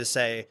easy to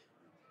say,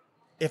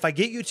 if I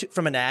get you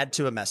from an ad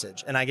to a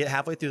message and I get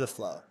halfway through the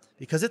flow,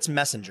 because it's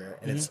Messenger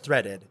and it's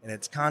threaded and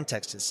its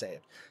context is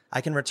saved,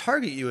 I can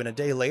retarget you in a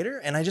day later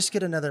and I just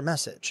get another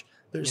message.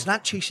 There's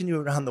not chasing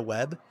you around the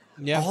web.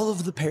 All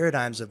of the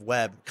paradigms of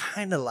web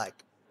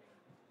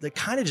they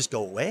kind of just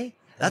go away.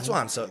 That's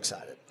why I'm so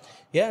excited.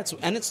 Yeah,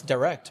 it's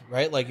direct,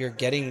 right? Like you're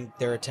getting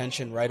their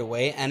attention right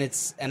away, and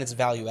it's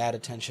value add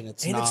attention.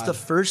 It's the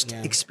first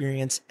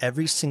experience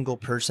every single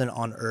person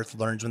on earth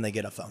learns when they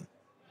get a phone.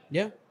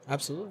 Yeah,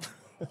 absolutely.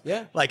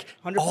 Yeah, like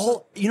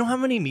 100%. You know how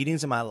many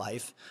meetings in my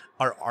life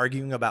are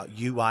arguing about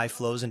UI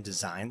flows and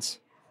designs?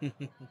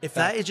 If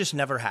that just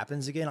never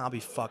happens again, I'll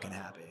be fucking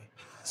happy.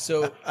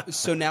 So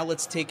now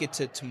let's take it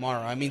to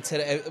tomorrow. I mean,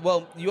 today.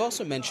 Well, you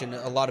also mentioned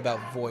a lot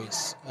about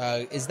voice.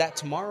 Is that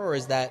tomorrow, or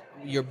is that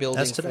you're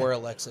building for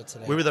Alexa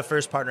today? We were the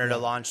first partner to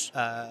launch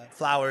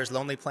Flowers,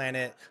 Lonely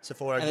Planet,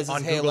 Sephora and this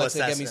on is, hey, Google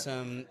Alexa, Assistant.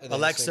 get me some.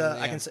 Alexa,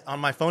 I can on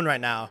my phone right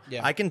now.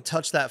 Yeah. I can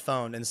touch that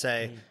phone and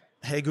say,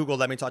 "Hey Google,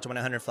 let me talk to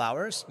 100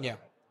 Flowers." Yeah.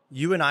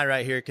 You and I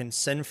right here can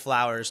send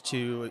flowers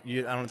to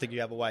you. I don't think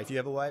you have a wife. You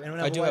have a wife? Anyone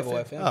have I a do wife? have a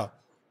wife. Yeah.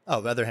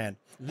 Oh, the other hand.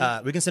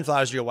 We can send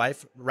flowers to your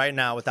wife right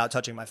now without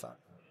touching my phone.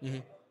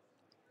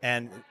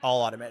 And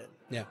all automated.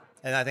 Yeah.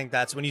 And I think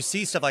that's when you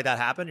see stuff like that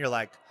happen, you're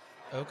like,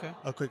 okay,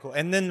 cool.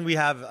 And then we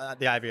have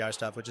the IVR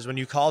stuff, which is when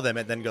you call them,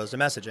 it then goes to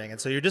messaging. And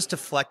so you're just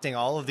deflecting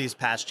all of these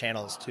past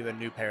channels to a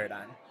new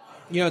paradigm.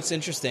 You know, it's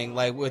interesting.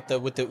 Like with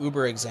the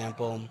Uber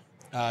example,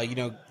 you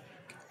know,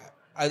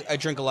 I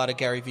drink a lot of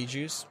Gary Vee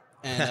juice.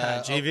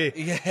 And,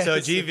 GV. So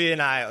GV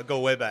and I go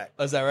way back.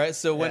 Oh, is that right?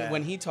 So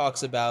when he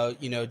talks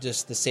about, you know,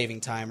 just the saving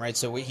time, right?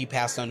 So he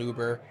passed on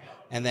Uber,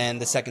 and then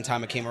the second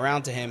time it came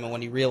around to him, and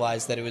when he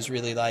realized that it was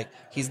really like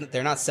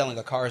they're not selling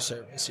a car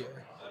service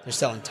here, they're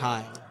selling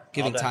time,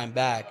 giving time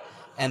back.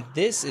 And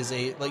this is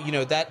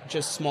that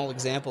just small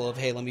example of,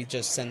 hey, let me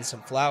just send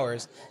some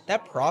flowers.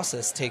 That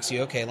process takes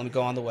you, okay, let me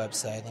go on the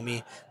website. Let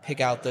me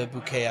pick out the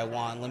bouquet I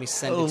want. Let me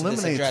send it to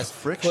this address.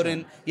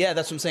 Friction. That's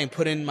what I'm saying.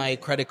 Put in my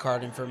credit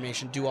card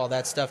information, do all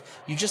that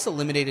stuff. You just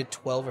eliminated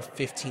 12 or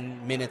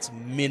 15 minutes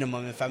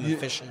minimum if I'm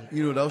efficient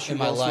you know what else in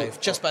my life,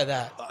 just by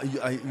that.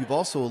 You've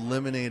also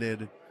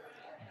eliminated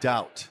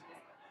doubt.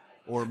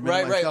 Or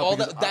right. All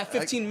that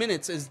 15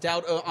 minutes is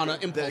doubt on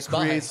an impulse buy.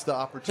 That creates the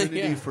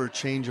opportunity for a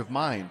change of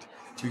mind.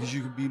 Because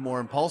you can be more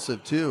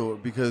impulsive too.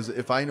 Because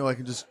if I know I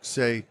can just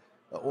say,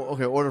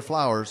 okay, order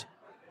flowers,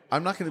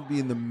 I'm not going to be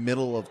in the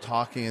middle of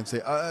talking and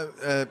say,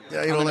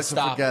 let's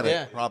forget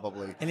it.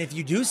 Probably. And if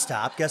you do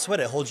stop, guess what?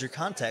 It holds your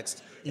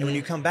context, and when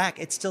you come back,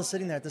 it's still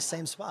sitting there at the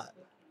same spot.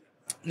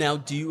 Now,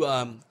 do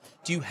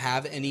you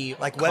have any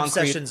web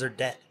sessions are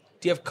dead?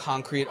 Do you have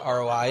concrete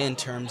ROI in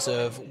terms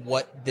of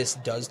what this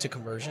does to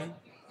conversion?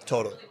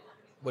 Totally.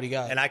 What do you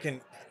got? And I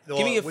can.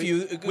 Give me a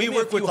few. We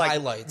work with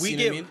highlights.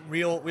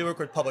 We work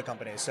with public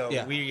companies, so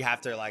we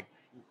have to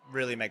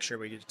really make sure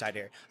we get tight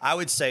here. I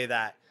would say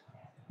that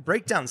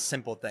break down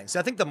simple things.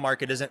 I think the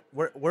market isn't.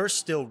 We're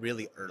still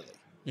really early.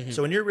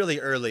 So when you're really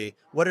early,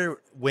 what are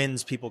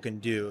wins people can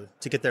do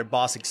to get their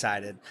boss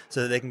excited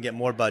so that they can get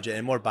more budget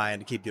and more buy-in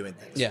to keep doing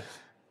things? Yeah.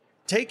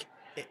 Take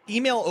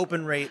email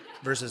open rate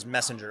versus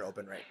messenger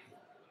open rate.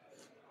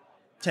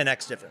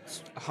 10x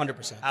difference.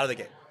 100% out of the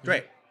gate.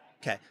 Great.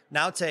 Okay,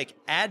 now take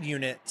ad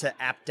unit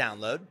to app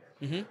download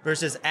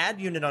versus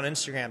ad unit on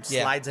Instagram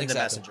slides into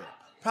Messenger.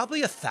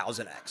 Probably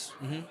 1,000x.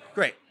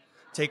 Great.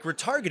 Take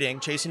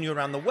retargeting, chasing you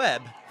around the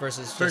web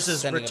versus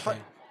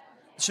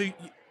So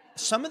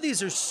some of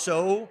these are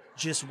so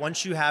just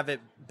once you have it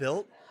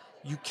built,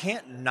 you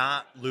can't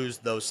not lose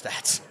those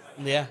stats.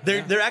 Yeah.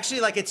 They're actually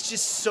it's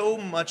just so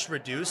much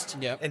reduced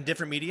in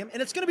different medium,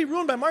 and it's going to be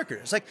ruined by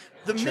marketers.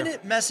 The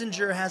minute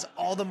Messenger has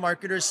all the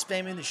marketers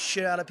spamming the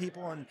shit out of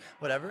people and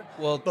whatever.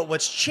 But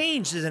what's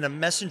changed is in a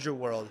Messenger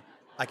world,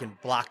 I can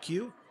block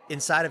you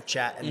inside of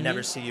chat and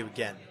never see you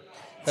again.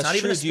 That's not true.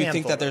 even a Do you spam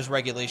think that folder. there's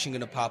regulation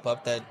going to pop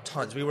up that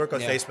Tons. We work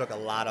with Yeah. Facebook a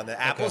lot on that.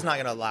 Apple's not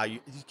going to allow you.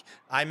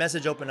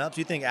 iMessage open up.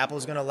 Do you think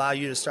Apple's going to allow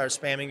you to start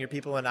spamming your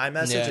people in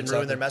iMessage Yeah, and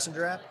ruin their exactly.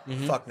 Messenger app?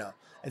 Fuck no.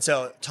 And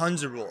so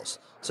tons of rules.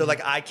 So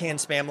like I can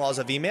spam laws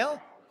of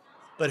email,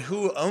 but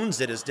who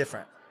owns it is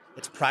different.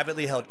 It's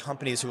privately held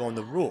companies who own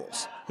the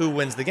rules. Who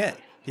wins the game?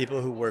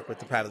 People who work with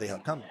the privately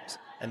held companies.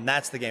 And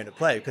that's the game to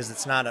play because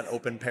it's not an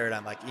open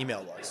paradigm like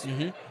email was.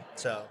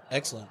 So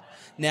Excellent.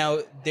 Now,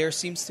 there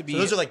seems to be... So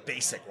those are like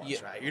basic ones,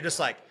 Yeah. right? You're just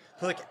like,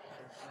 click.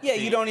 Yeah,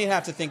 you don't even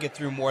have to think it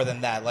through more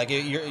than that. Like,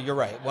 you're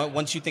right.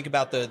 Once you think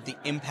about the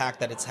impact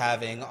that it's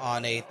having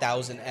on a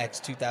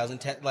 1000X,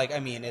 2010, like, I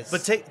mean, it's...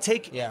 But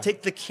take Yeah.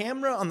 the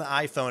camera on the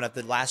iPhone at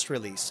the last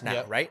release now,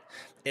 Yep. right?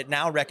 It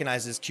now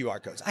recognizes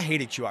QR codes. I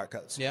hated QR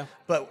codes. Yeah.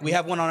 But we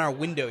have one on our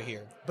window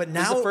here. But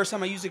This is now- the first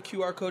time I used a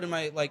QR code in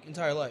my, like,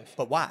 entire life.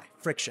 But why?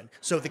 Friction.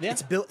 So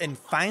it's built, and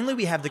finally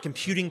we have the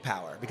computing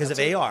power because of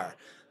AR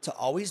to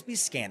always be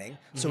scanning.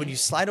 So when you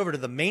slide over to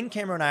the main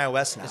camera on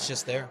iOS now, It's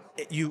just there.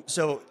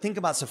 So think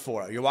about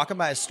Sephora. You're walking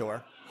by a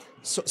store,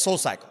 Soul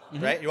Cycle,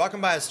 right? You're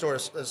walking by a store,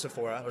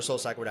 Sephora or Soul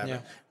Cycle, whatever. Yeah.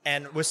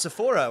 And with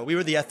Sephora, we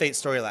were the F8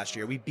 story last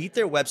year. We beat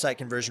their website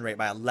conversion rate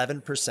by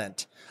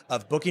 11%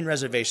 of booking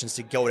reservations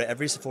to go to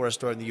every Sephora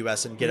store in the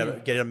U.S. and get a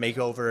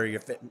makeover or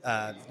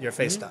your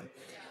face done.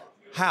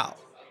 How?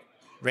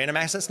 Random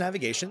access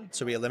navigation.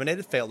 So we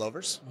eliminated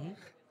failovers.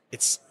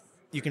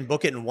 You can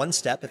book it in one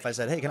step. If I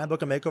said, hey, can I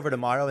book a makeover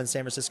tomorrow in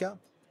San Francisco?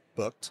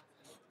 Booked.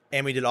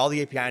 And we did all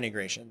the API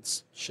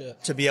integrations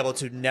to be able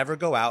to never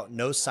go out,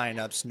 no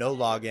signups, no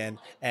login,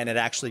 and it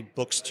actually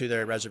books to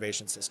their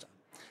reservation system.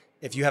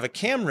 If you have a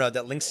camera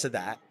that links to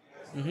that,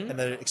 and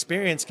the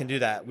experience can do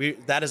that,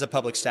 that is a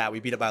public stat.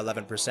 We beat it by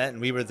 11%, and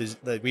we were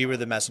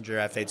the messenger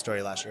at Fade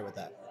Story last year with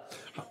that.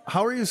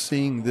 How are you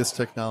seeing this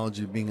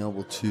technology being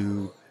able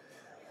to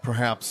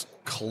perhaps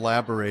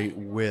collaborate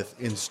with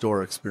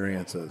in-store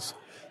experiences?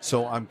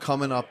 So I'm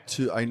coming up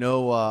to, I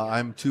know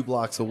I'm 2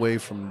 blocks away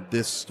from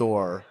this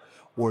store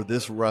or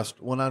this well,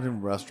 not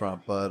even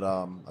restaurant, but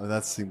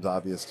that seems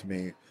obvious to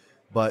me.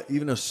 But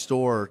even a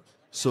store,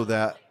 so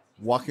that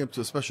walking up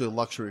to, especially a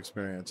luxury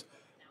experience,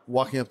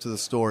 walking up to the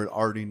store, it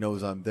already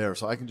knows I'm there.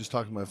 So I can just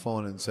talk to my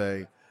phone and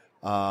say,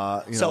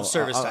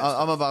 Self-service type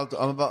I'm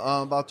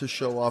about to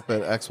show up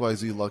at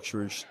XYZ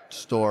luxury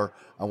store.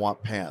 I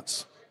want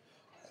pants.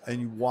 And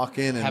you walk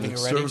in, and Having the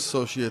it ready? service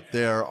associate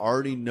there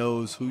already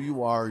knows who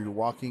you are. You're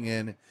walking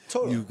in.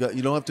 Totally.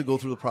 You don't have to go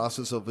through the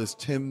process of, is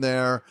Tim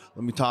there?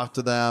 Let me talk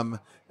to them,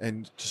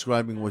 and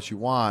describing what you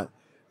want.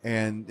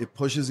 And it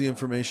pushes the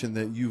information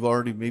that you've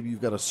already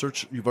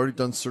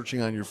done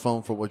searching on your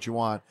phone for what you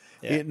want.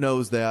 Yeah. It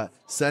knows that,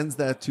 sends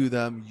that to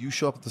them. You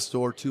show up at the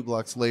store 2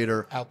 blocks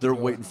later. Out the They're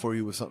door. waiting for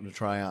you with something to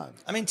try on.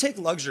 I mean, take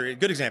luxury.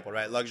 Good example,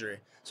 right? Luxury.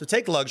 So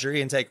take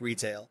luxury and take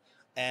retail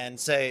and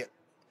say,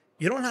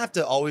 you don't have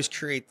to always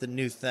create the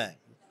new thing.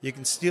 You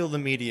can steal the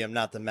medium,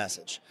 not the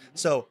message.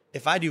 So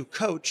if I do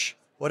Coach,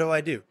 what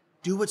do?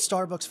 Do what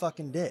Starbucks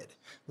fucking did.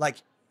 Like,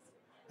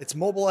 it's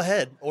mobile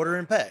ahead, order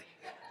and pay.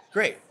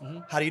 Great.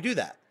 How do you do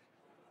that?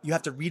 You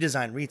have to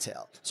redesign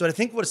retail. So I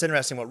think what's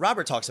interesting, what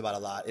Robert talks about a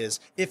lot is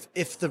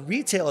if the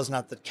retail is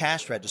not the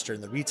cash register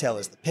and the retail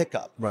is the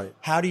pickup, Right.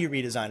 how do you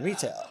redesign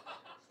retail?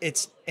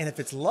 And if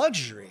it's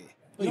luxury,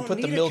 Well, you don't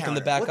put the need a milk in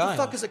the counter. back What aisle.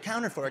 the fuck is a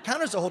counter for? A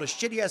counter is to hold a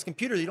shitty ass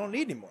computer that you don't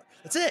need anymore.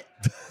 That's it.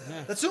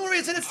 That's the only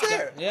reason it's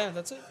there. Yeah,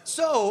 that's it.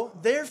 So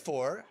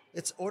therefore,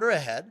 it's order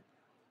ahead.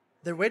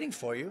 They're waiting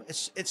for you.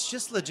 It's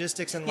just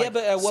logistics and like Yeah,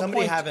 but at what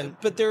somebody point? having.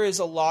 But there is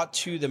a lot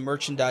to the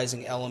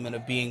merchandising element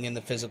of being in the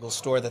physical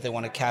store that they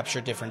want to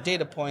capture different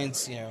data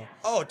points.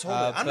 Oh,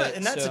 totally.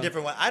 And that's a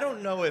different one. I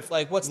don't know if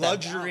Like, what's that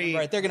luxury balance?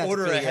 Right, they're gonna have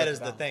to order figure ahead out is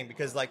the the balance. thing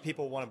because like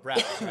people want to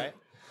browse, right?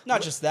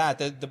 Not just that,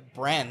 the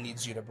brand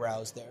needs you to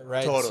browse there,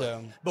 right? Totally.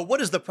 So, But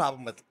what is the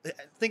problem with?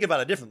 Think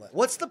about it differently.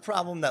 What's the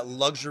problem that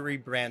luxury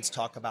brands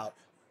talk about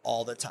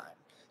all the time?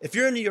 If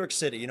you're in New York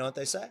City, you know what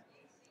they say?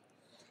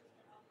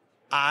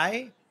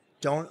 I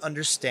don't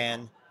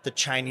understand the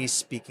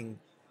Chinese-speaking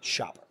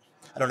shopper.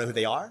 I don't know who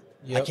they are.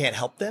 I Yep. can't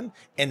help them.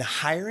 And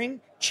hiring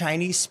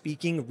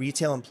Chinese-speaking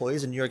retail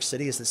employees in New York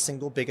City is the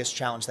single biggest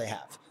challenge they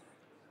have.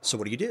 So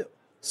what do?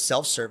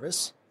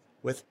 Self-service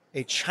with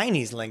a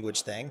Chinese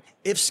language thing,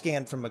 if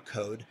scanned from a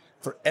code,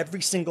 for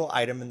every single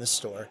item in the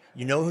store.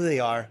 You know who they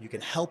are. You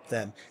can help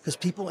them because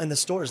people in the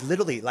stores,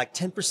 literally like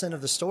 10%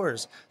 of the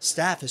stores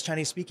staff is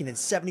Chinese speaking and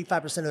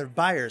 75% of their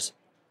buyers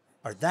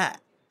are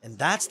that. And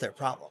that's their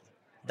problem.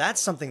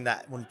 That's something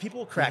that when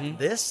people crack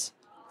this,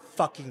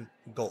 fucking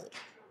gold.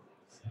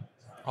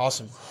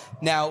 awesome.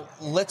 Now,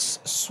 let's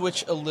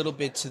switch a little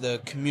bit to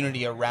the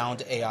community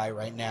around AI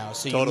right now.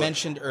 So you Totally.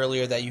 mentioned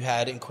earlier that you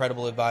had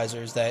incredible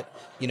advisors that,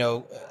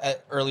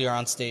 earlier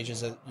on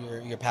stages at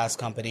your past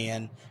company,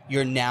 and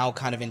you're now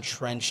kind of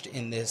entrenched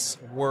in this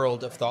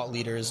world of thought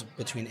leaders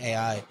between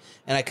AI.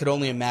 And I could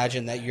only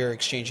imagine that you're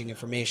exchanging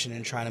information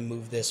and trying to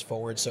move this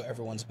forward so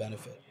everyone's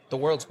benefit, the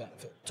world's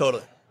benefit.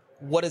 Totally.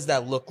 What does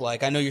that look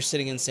like? I know you're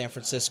sitting in San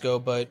Francisco,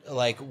 but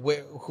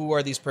who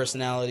are these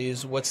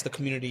personalities? What's the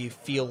community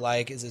feel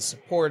like? Is it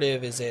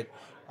supportive? Is it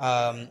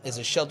is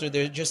a shelter.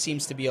 There just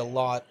seems to be a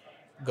lot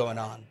going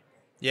on.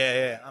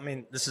 Yeah. I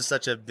mean, this is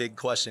such a big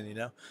question, you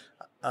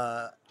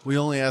know? We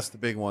only ask the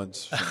big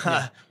ones.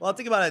 Well, I'll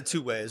think about it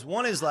two ways.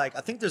 One is like,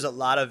 I think there's a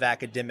lot of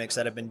academics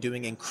that have been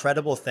doing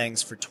incredible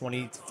things for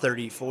 20,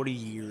 30, 40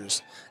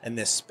 years in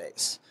this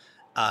space.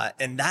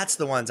 And that's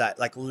the ones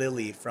like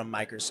Lily from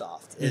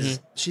Microsoft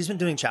she's been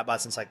doing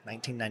chatbots since like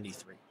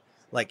 1993.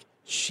 Like,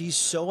 she's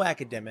so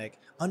academic,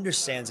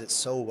 understands it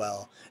so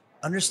well,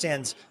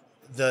 understands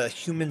the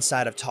human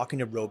side of talking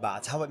to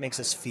robots, how it makes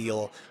us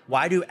feel.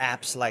 Why do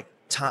apps like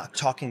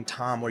Talking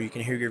Tom, where you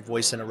can hear your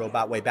voice in a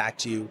robot way back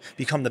to you,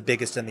 become the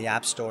biggest in the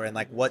App Store? And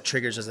like, what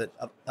triggers does it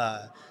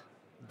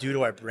do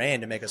to our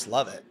brain to make us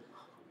love it?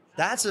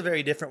 That's a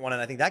very different one,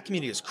 and I think that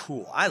community is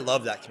cool. I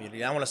love that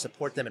community. I want to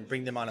support them and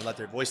bring them on and let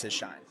their voices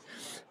shine.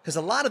 Because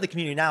a lot of the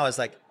community now is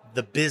like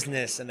the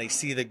business, and they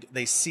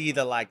see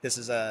the like, this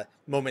is a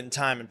moment in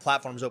time and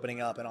platforms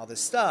opening up and all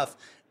this stuff,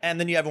 and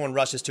then everyone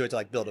rushes to it to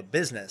like build a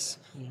business.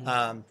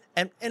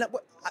 And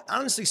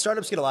honestly,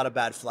 startups get a lot of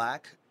bad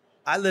flack.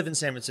 I live in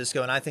San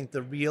Francisco, and I think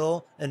the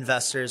real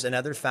investors and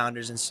other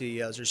founders and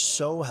CEOs are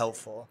so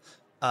helpful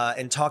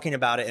in talking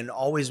about it and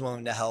always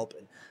willing to help.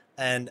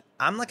 And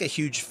I'm like a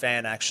huge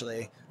fan,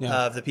 actually,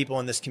 of the people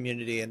in this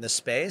community, in this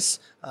space.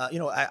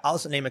 I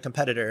also name a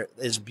competitor,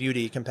 his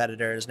beauty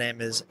competitor. His name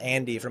is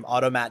Andy from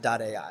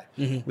Automat.ai.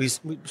 We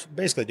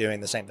basically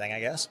doing the same thing, I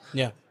guess.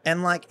 Yeah.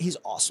 And like, he's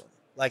awesome.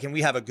 Like, and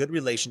we have a good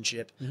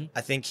relationship.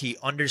 I think he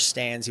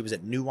understands, he was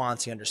at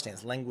Nuance, he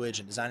understands language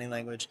and designing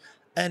language.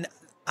 And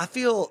I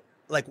feel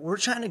like we're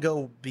trying to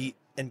go beat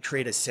and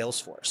create a sales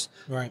force.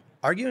 Right.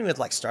 Arguing with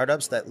like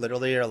startups that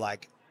literally are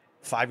like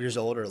 5 years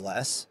old or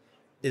less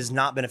is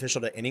not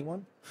beneficial to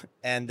anyone,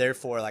 and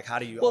therefore, like, how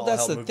do you? Well,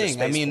 that's the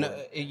thing. I mean,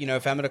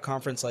 if I'm at a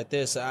conference like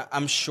this,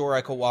 I'm sure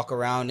I could walk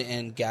around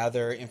and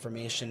gather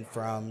information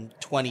from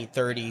 20,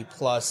 30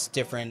 plus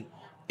different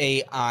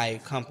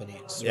AI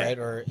companies, right,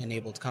 or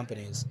enabled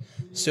companies.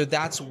 So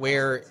that's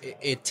where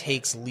it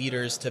takes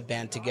leaders to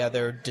band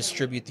together,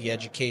 distribute the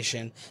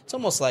education. It's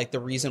almost like the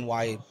reason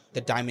why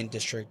the Diamond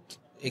District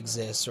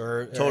exists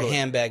or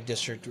Handbag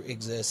District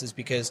exists is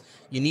because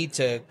you need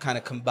to kind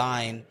of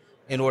combine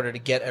in order to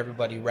get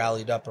everybody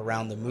rallied up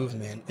around the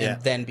movement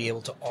and then be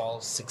able to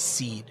all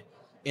succeed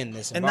in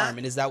this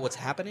environment. Is that what's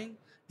happening?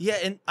 Yeah,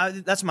 and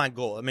that's my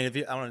goal. I mean,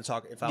 I want to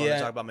talk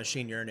about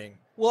machine learning.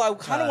 Well, I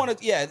kind of want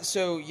to,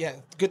 So,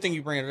 good thing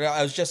you bring it up.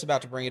 I was just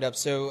about to bring it up.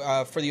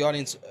 So, for the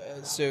audience,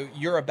 so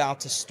you're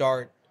about to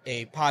start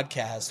a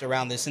podcast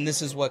around this, and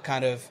this is what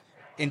kind of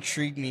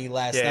intrigued me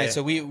last night.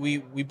 So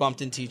we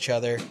bumped into each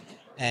other,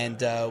 and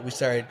we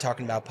started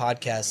talking about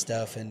podcast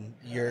stuff, and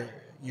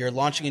you're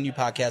launching a new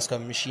podcast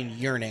called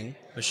Yearning.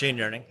 Machine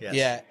Yearning, yes.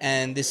 Yeah,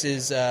 and this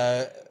is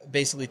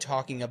basically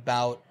talking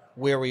about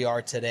where we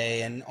are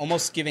today and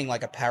almost giving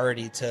like a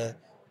parody to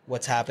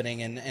what's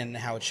happening and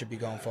how it should be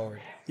going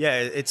forward. Yeah,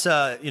 it's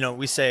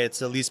we say it's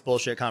the least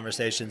bullshit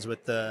conversations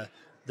with the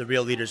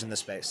real leaders in the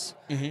space.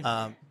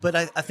 But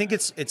I think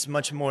it's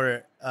much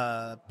more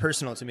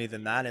personal to me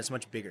than that. It's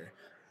much bigger.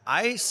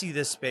 I see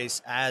this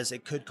space as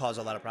it could cause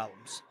a lot of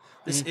problems.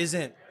 This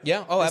isn't.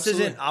 Yeah. Oh, this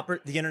absolutely.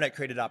 isn't the internet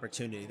created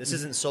opportunity. This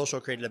isn't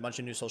social created a bunch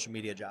of new social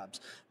media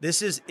jobs.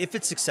 This is, if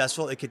it's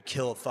successful, it could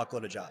kill a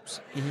fuckload of jobs.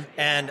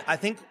 And I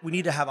think we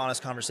need to have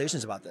honest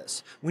conversations about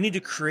this. We need to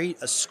create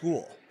a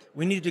school.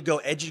 We need to go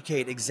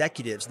educate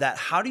executives that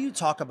how do you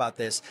talk about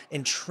this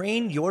and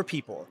train your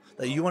people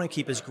that you want to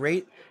keep as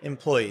great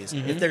employees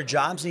if their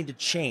jobs need to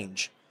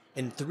change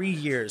in 3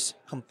 years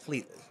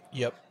completely.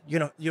 Yep. You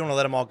don't want to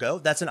let them all go.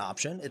 That's an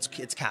option.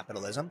 It's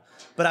capitalism.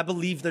 But I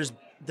believe there's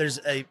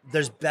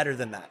better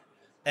than that.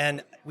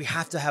 And we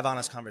have to have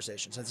honest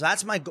conversations. And so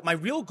that's my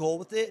real goal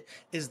with it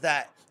is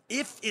that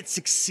if it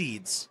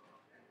succeeds,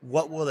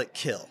 what will it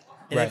kill?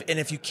 And,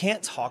 if you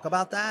can't talk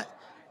about that,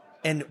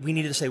 and we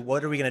need to say,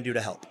 what are we going to do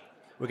to help?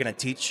 We're going to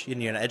teach,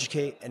 and you're going to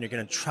educate, and you're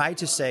going to try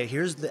to say,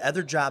 here's the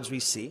other jobs we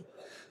see.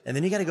 And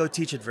then you got to go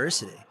teach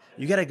adversity.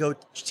 You got to go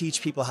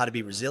teach people how to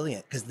be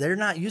resilient because they're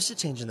not used to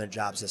changing their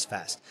jobs this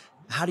fast.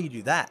 How do you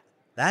do that?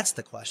 That's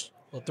the question.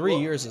 Well, 3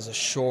 years is a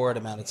short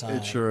amount of time.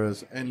 It sure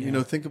is.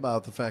 And, think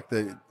about the fact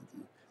that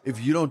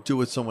if you don't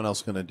do it, someone else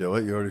is going to do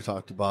it. You already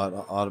talked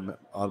about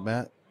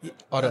Automat.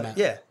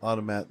 Yeah.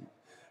 Automat.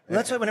 Well,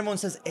 that's why when everyone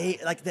says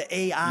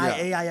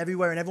AI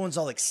everywhere and everyone's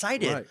all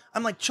excited,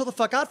 I'm like, chill the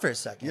fuck out for a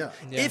second. Yeah.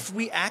 If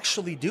we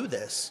actually do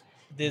this,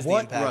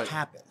 what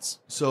happens?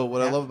 So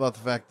what I love about the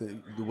fact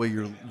that the way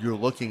you're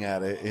looking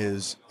at it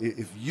is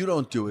if you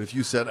don't do it, if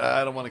you said,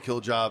 I don't want to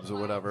kill jobs or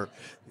whatever,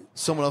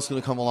 someone else is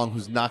going to come along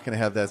who's not going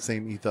to have that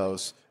same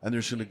ethos, and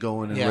they're just going to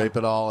go in and rape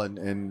it all,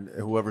 and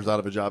whoever's out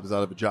of a job is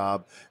out of a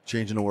job,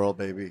 changing the world,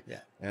 baby.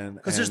 Yeah.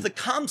 Because there's the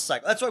comm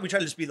cycle. That's why we try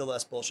to just be the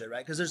less bullshit,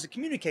 right? Because there's the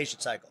communication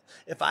cycle.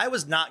 If I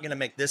was not going to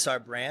make this our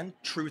brand,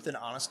 truth and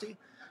honesty,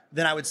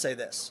 then I would say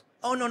this.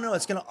 Oh, no,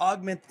 it's going to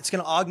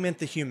augment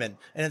the human,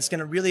 and it's going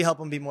to really help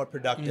them be more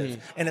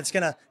productive. And it's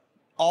going to,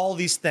 all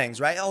these things,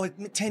 right? Oh,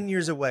 10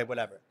 years away,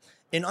 whatever.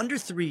 In under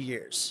 3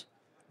 years,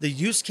 the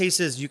use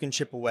cases you can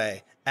chip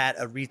away at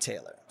a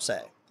retailer,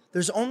 say,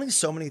 there's only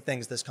so many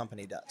things this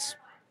company does.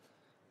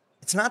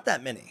 It's not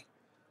that many,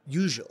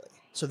 usually.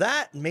 So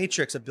that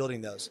matrix of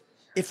building those,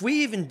 if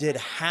we even did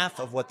half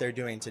of what they're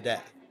doing today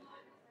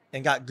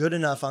and got good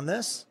enough on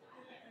this,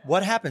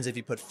 what happens if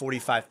you put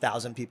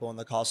 45,000 people in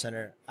the call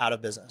center out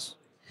of business?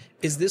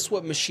 Is this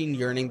what Machine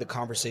Yearning, the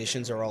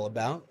conversations, are all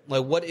about?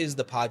 Like, what is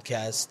the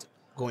podcast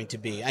going to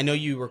be? I know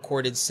you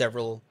recorded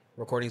several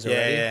recordings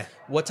already. Yeah.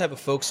 What type of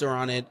folks are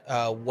on it?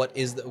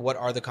 What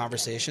are the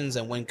conversations,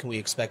 and when can we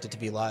expect it to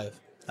be live?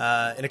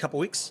 In a couple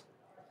weeks.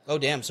 Oh,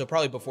 damn. So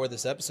probably before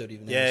this episode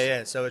even.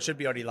 Yeah. So it should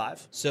be already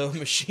live. So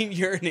Machine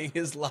Yearning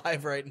is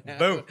live right now.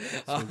 Boom.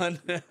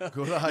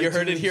 Go to You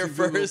heard it iTunes here and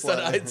Google first on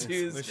Play.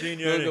 iTunes. Machine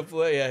Google Yearning.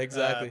 Play. Yeah,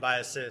 exactly. By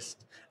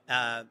assist.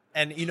 And,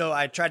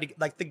 I tried to,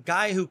 like, the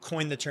guy who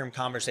coined the term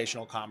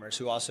conversational commerce,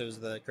 who also is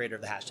the creator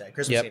of the hashtag,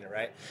 Chris Yep. Messina,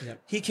 right?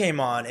 Yep. He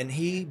came on and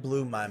he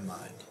blew my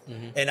mind.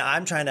 Mm-hmm. And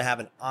I'm trying to have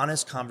an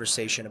honest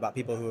conversation about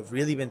people who have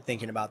really been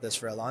thinking about this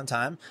for a long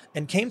time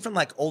and came from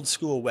like old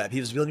school web. He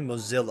was building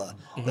Mozilla,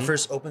 the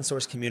first open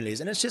source communities.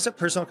 And it's just a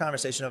personal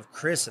conversation of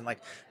Chris and like,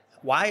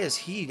 why is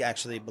he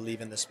actually believe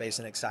in this space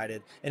and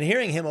excited? And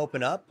hearing him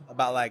open up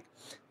about like,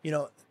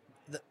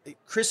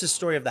 Chris's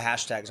story of the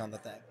hashtags on the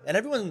thing. And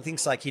everyone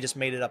thinks like he just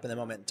made it up in the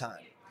moment in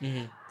time.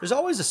 Mm-hmm. There's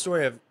always a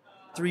story of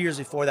 3 years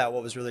before that,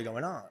 what was really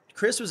going on.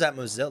 Chris was at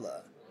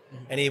Mozilla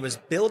and he was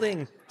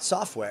building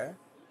software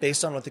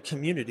based on what the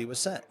community was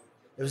saying.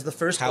 It was the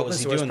first How open was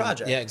he source doing that?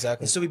 project. Yeah,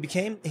 exactly. And so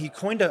he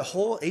coined a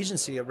whole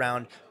agency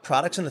around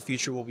products in the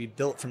future will be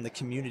built from the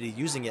community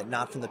using it,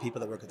 not from the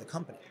people that work at the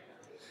company.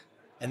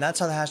 And that's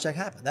how the hashtag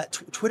happened. That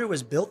Twitter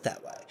was built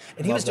that way.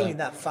 And he was doing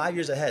that 5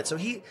 years ahead. So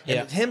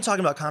him talking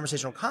about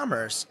conversational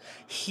commerce,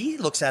 he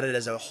looks at it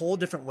as a whole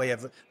different way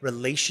of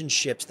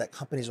relationships that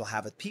companies will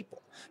have with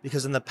people.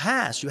 Because in the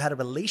past, you had a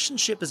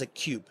relationship as a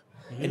cube.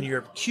 And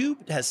your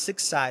cube has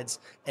 6 sides,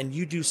 and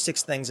you do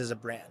 6 things as a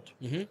brand.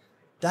 Mm-hmm.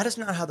 That is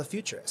not how the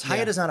future is.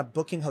 Hyatt is not a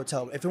booking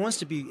hotel. If it wants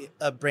to be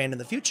a brand in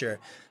the future,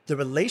 the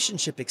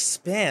relationship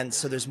expands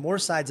so there's more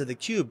sides of the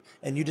cube,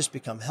 and you just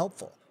become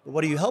helpful. But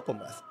what do you help them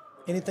with?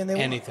 Anything they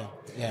want. Anything.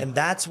 Yeah. And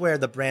that's where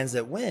the brands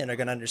that win are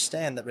going to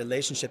understand that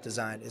relationship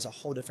design is a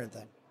whole different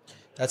thing.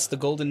 That's the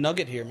golden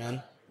nugget here,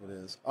 man. It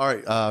is. All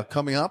right,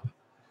 coming up,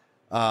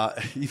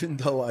 even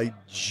though I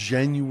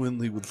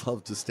genuinely would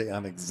love to stay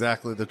on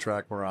exactly the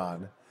track we're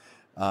on,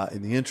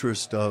 in the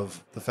interest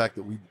of the fact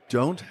that we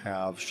don't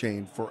have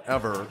Shane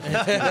forever,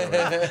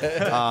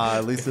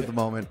 at least at the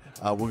moment,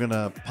 we're going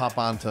to pop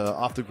on to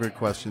Off the Grid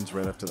questions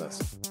right after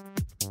this.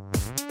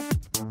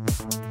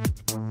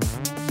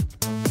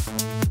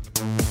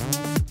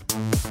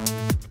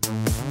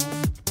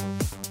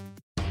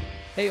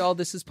 Hey all,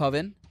 this is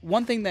Pavan.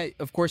 One thing that,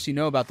 of course, you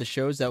know about the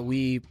show is that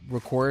we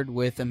record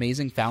with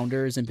amazing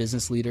founders and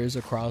business leaders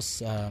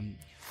across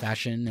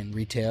fashion and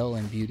retail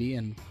and beauty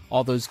and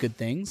all those good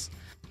things.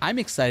 I'm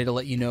excited to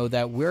let you know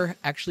that we're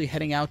actually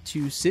heading out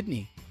to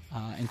Sydney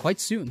and quite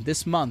soon,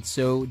 this month.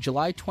 So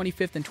July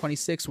 25th and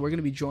 26th, we're going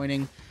to be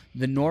joining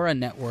the Nora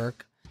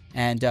Network,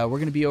 and we're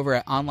going to be over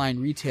at Online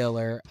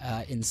Retailer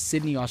in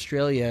Sydney,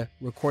 Australia,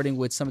 recording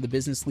with some of the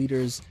business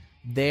leaders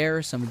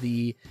there, some of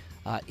the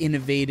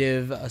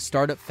innovative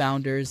startup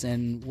founders,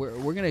 and we're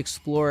going to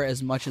explore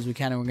as much as we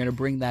can, and we're going to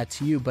bring that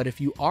to you. But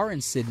if you are in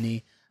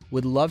Sydney,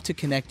 would love to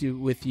connect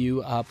with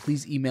you.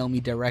 Please email me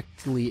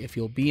directly if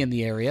you'll be in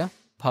the area.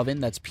 Pavan,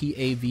 that's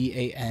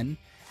Pavan,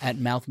 at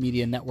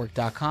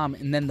mouthmedianetwork.com.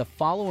 And then the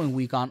following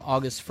week on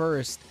August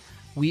 1st,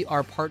 we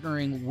are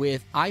partnering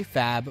with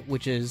FIYB,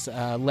 which is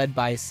led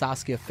by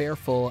Saskia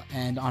Fairfull.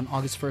 And on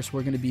August 1st,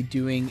 we're going to be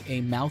doing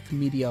a Mouth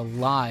Media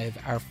Live,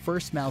 our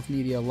first Mouth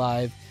Media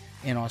Live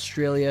in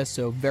Australia.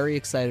 So very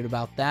excited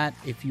about that.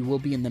 If you will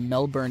be in the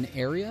Melbourne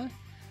area,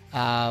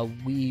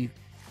 we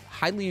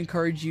highly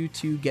encourage you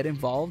to get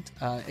involved.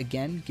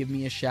 Again, give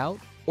me a shout.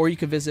 Or you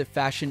can visit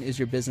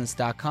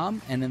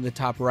fashionisyourbusiness.com, and in the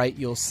top right,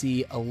 you'll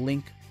see a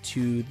link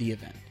to the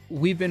event.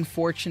 We've been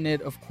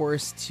fortunate, of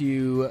course,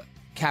 to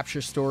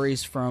capture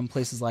stories from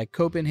places like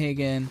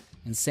Copenhagen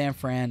and San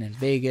Fran and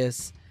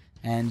Vegas.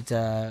 And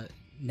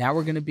now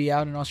we're going to be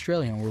out in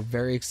Australia, and we're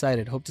very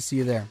excited. Hope to see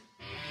you there.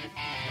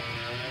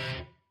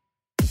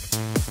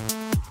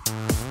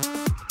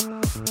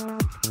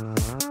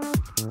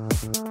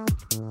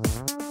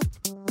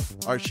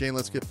 All right, Shane,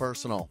 let's get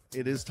personal.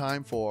 It is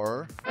time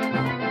for...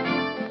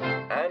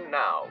 And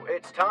now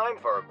it's time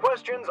for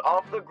Questions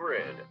Off the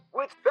Grid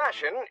with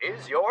Fashion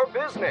is Your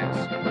Business.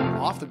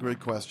 Off the Grid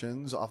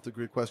questions. Off the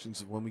Grid questions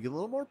is when we get a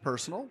little more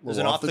personal. There's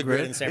an off the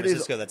grid in San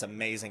Francisco that's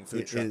amazing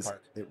food truck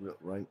park.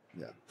 Right?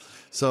 Yeah.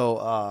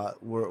 So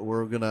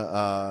we're going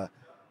to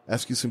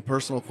ask you some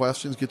personal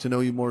questions, get to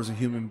know you more as a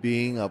human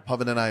being.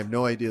 Pavan and I have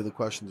no idea the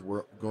questions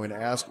we're going to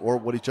ask or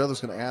what each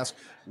other's going to ask.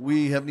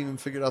 We haven't even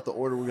figured out the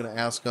order we're going to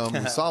ask them.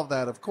 We solve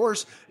that, of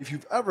course, if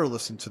you've ever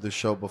listened to the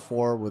show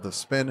before, with a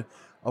spin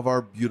of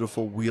our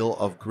beautiful Wheel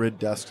of Grid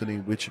Destiny,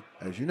 which,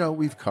 as you know,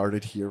 we've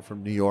carded here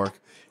from New York.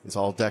 It's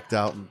all decked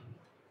out in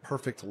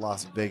perfect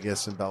Las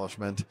Vegas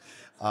embellishment.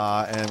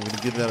 And we're going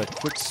to give that a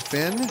quick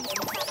spin.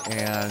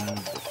 And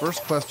the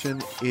first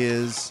question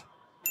is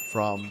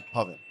from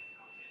Pavan.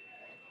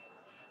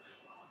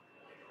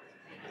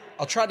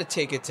 I'll try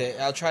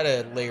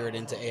to layer it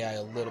into AI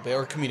a little bit,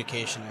 or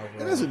communication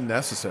overall. It isn't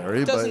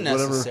necessary. It doesn't but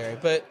whatever. necessary,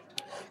 but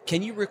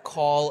can you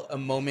recall a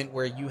moment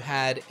where you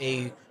had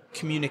a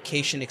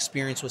communication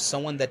experience with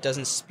someone that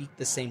doesn't speak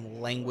the same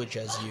language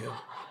as you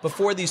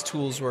before these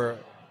tools were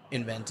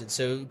invented?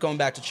 So going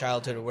back to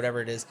childhood or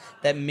whatever it is,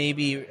 that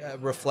maybe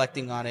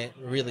reflecting on it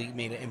really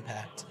made an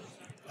impact.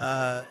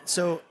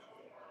 So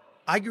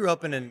I grew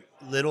up in a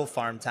little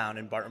farm town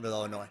in Bartonville,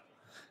 Illinois.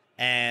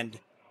 And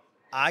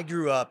I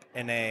grew up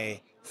in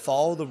a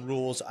follow the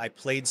rules. I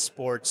played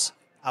sports.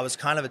 I was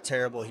kind of a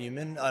terrible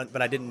human,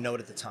 but I didn't know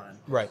it at the time.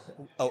 Right.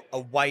 A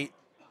white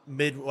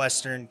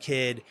Midwestern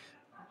kid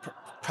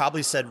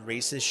probably said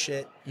racist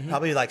shit.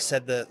 Probably like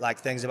said the like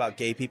things about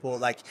gay people.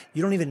 Like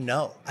you don't even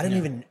know. I didn't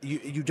even.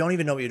 You don't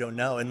even know what you don't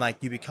know, and like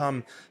you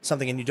become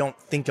something, and you don't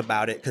think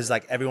about it because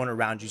like everyone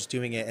around you's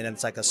doing it, and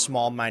it's like a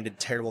small-minded,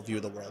 terrible view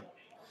of the world.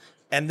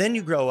 And then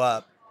you grow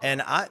up,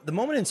 and the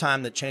moment in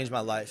time that changed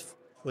my life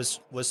was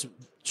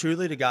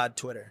truly to God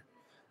Twitter.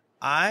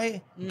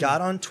 I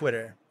got on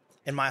Twitter.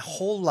 And my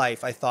whole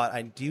life, I thought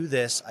I'd do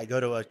this. I go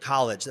to a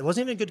college. It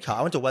wasn't even a good college.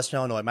 I went to Western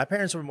Illinois. My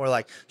parents were more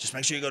like, just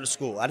make sure you go to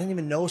school. I didn't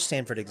even know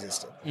Stanford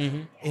existed.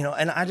 You know,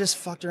 and I just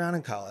fucked around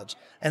in college.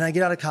 And I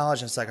get out of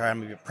college and it's like, all right, I'm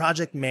going to be a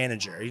project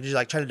manager. You just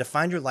like try to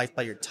define your life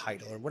by your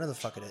title or whatever the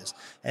fuck it is.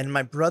 And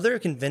my brother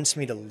convinced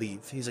me to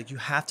leave. He's like, you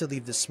have to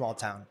leave this small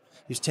town.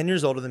 He was 10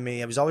 years older than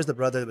me. I was always the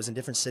brother that was in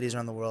different cities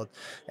around the world.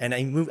 And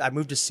I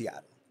moved to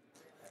Seattle.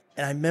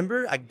 And I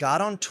remember I got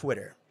on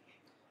Twitter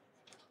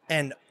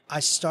and I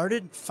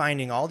started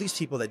finding all these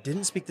people that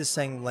didn't speak the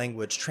same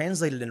language,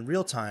 translated in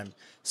real time,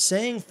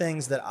 saying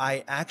things that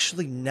I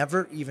actually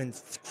never even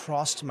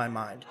crossed my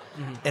mind.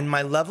 And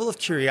my level of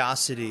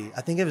curiosity,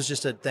 I think it was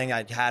just a thing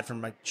I'd had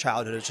from my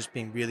childhood, of just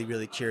being really,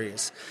 really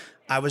curious.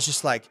 I was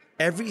just like,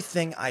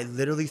 everything I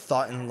literally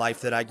thought in life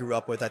that I grew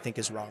up with, I think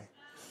is wrong.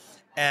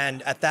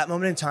 And at that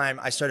moment in time,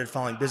 I started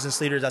following business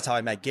leaders. That's how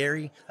I met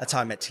Gary. That's how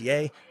I met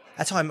TA.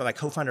 That's how I met my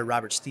co-founder,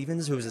 Robert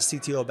Stevens, who was a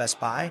CTO of Best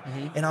Buy.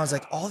 And I was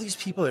like, all these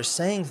people are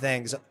saying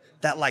things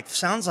that like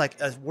sounds like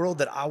a world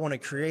that I want to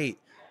create.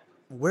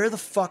 Where the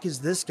fuck is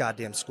this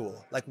goddamn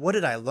school? Like, what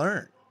did I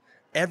learn?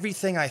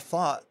 Everything I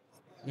thought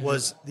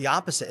was the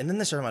opposite. And then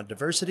they started about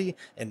diversity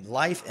and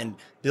life and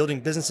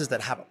building businesses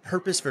that have a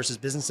purpose versus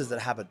businesses that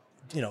have a,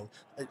 you know,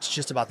 it's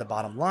just about the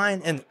bottom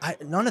line. And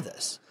none of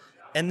this.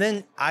 And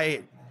then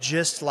I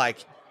just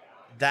like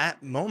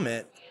that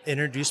moment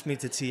introduced me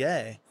to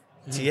TA.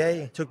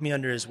 TA took me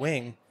under his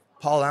wing.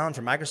 Paul Allen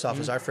from Microsoft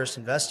was our first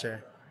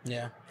investor.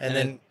 Yeah. And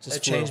then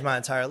it changed my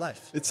entire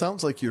life. It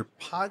sounds like your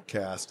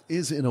podcast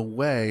is, in a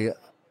way,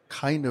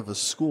 kind of a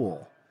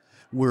school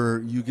where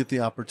you get the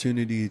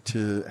opportunity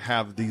to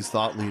have these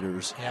thought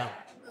leaders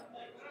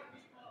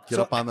get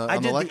up on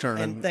the lectern.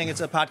 And thing, it's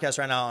a podcast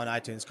right now on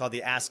iTunes called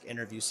the Ask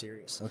Interview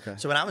Series. Okay.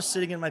 So when I was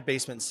sitting in my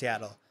basement in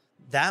Seattle,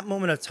 that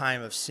moment of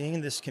time of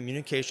seeing this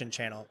communication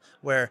channel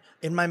where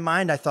in my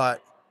mind I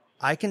thought,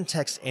 I can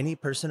text any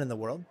person in the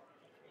world.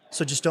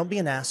 So just don't be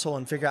an asshole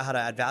and figure out how to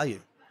add value.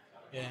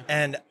 Yeah.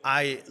 And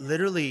I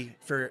literally,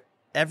 for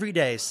every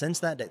day since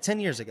that day, 10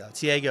 years ago,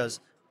 TA goes,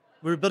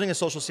 we were building a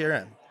social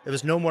CRM. It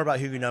was no more about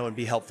who you know and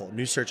be helpful,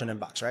 news search and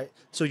inbox, right?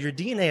 So your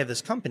DNA of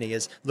this company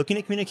is looking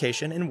at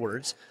communication in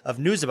words of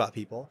news about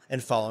people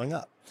and following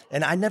up.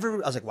 And I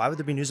was like, why would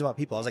there be news about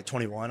people? I was like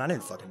 21. I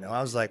didn't fucking know.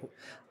 I was like,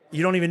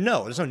 you don't even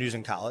know. There's no news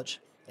in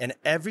college. And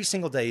every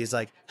single day he's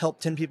like,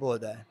 help 10 people a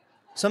day.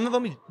 Some of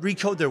them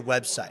recode their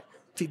website,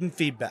 feed them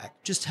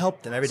feedback, just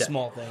help them every day.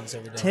 Small things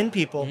every day. 10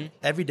 people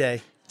every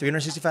day,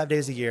 365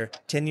 days a year,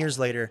 10 years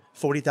later,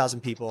 40,000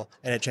 people,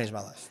 and it changed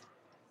my life.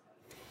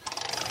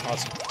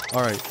 Awesome.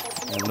 All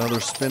right. Another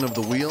spin of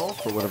the wheel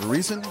for whatever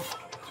reason.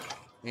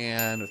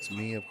 And it's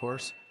me, of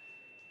course.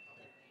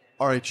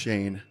 All right,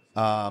 Shane.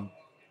 I'd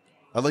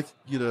like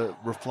you to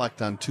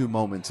reflect on two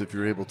moments if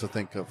you're able to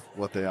think of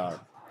what they are.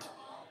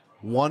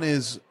 One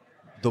is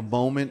the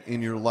moment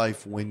in your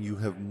life when you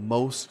have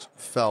most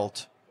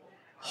felt,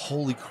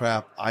 holy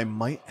crap, I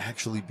might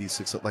actually be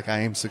successful. Like I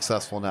am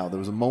successful now. There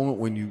was a moment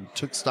when you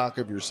took stock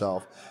of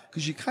yourself,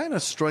 because you kind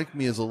of strike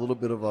me as a little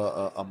bit of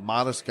a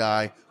modest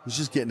guy who's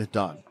just getting it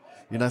done.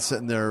 You're not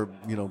sitting there,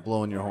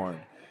 blowing your horn.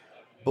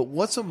 But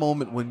what's a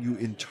moment when you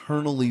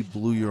internally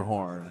blew your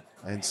horn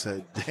and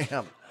said,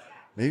 damn,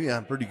 maybe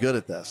I'm pretty good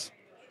at this?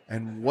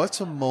 And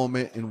what's a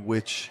moment in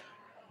which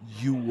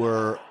you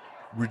were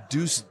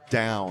reduced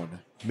down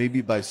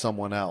maybe by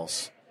someone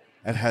else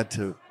and had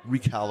to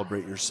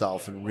recalibrate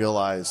yourself and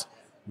realize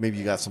maybe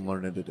you got some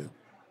learning to do?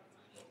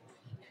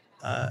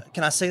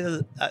 Can I say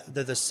that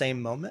they're the same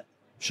moment?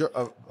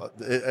 Sure.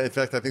 In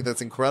fact, I think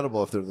that's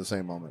incredible if they're the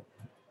same moment.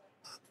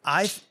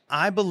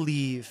 I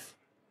believe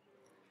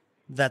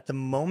that the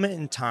moment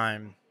in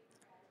time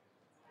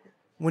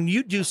when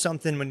you do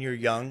something when you're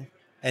young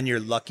and you're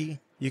lucky,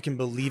 you can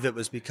believe it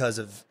was because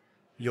of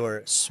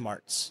your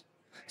smarts.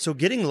 So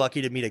getting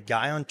lucky to meet a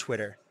guy on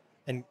Twitter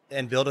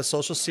and build a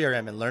social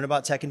CRM and learn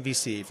about tech and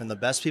VC from the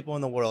best people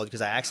in the world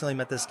because I accidentally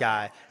met this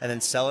guy, and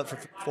then sell it for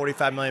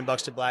 $45 million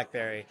to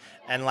BlackBerry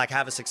and like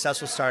have a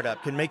successful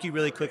startup can make you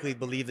really quickly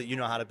believe that you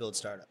know how to build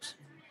startups.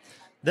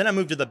 Then I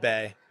moved to the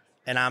Bay,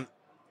 and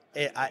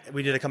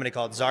we did a company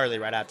called Zarly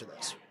right after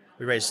this.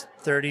 We raised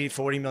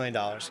 $30-40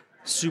 million,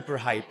 super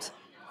hyped,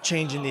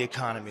 changing the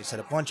economy, said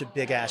a bunch of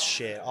big ass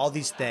shit, all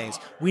these things.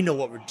 We know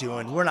what we're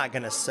doing. We're not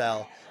going to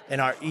sell. And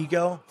our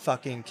ego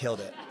fucking killed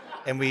it.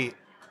 And you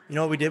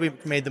know what we did? We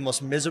made the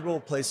most miserable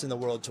place in the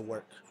world to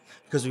work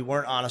because we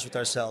weren't honest with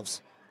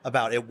ourselves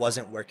about it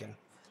wasn't working.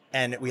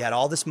 And we had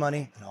all this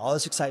money and all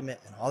this excitement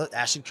and all the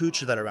Ashton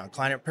Kutcher that are around,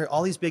 Kleiner,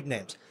 all these big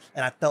names.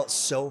 And I felt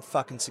so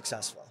fucking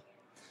successful.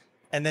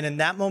 And then in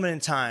that moment in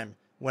time,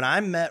 when I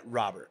met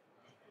Robert,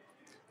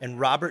 and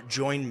Robert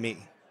joined me,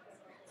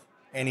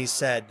 and he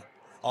said,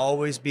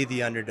 always be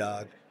the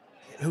underdog.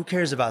 Who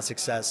cares about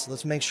success?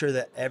 Let's make sure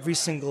that every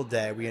single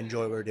day we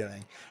enjoy what we're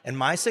doing. And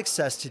my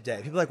success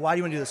today, people are like, why do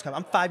you want to do this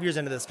company? I'm 5 years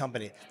into this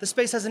company. The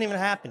space hasn't even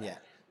happened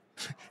yet.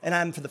 And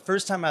I'm, for the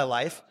first time in my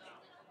life,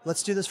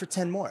 let's do this for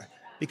 10 more.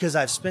 Because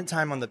I've spent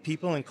time on the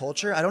people and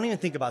culture. I don't even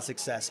think about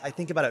success. I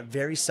think about it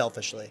very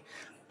selfishly.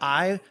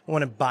 I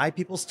want to buy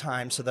people's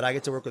time so that I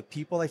get to work with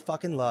people I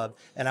fucking love,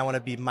 and I want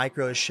to be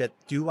micro as shit.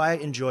 Do I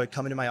enjoy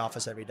coming to my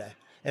office every day?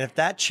 And if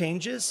that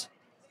changes,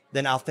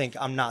 then I'll think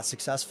I'm not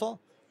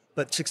successful.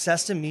 But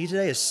success to me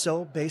today is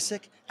so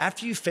basic.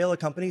 After you fail a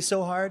company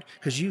so hard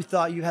because you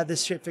thought you had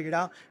this shit figured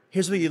out,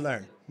 here's what you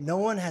learn. No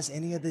one has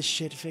any of this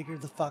shit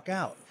figured the fuck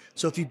out.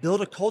 So if you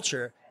build a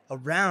culture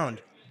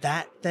around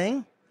that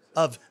thing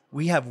of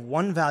we have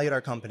one value at our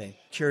company,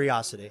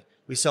 curiosity.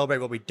 We celebrate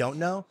what we don't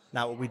know,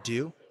 not what we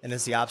do, and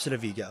it's the opposite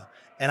of ego.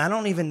 And I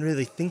don't even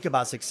really think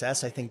about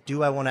success. I think,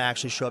 do I want to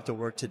actually show up to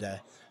work today?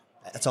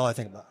 That's all I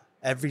think about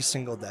every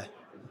single day.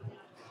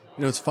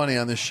 You know, it's funny,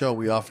 on this show,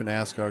 we often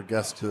ask our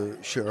guests to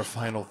share a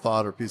final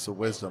thought or piece of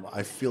wisdom.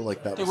 I feel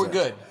like that was we're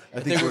good. I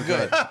think we're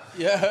good.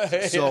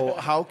 Yeah. So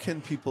how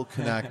can people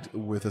connect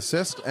with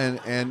Assist?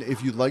 And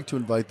if you'd like to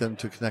invite them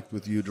to connect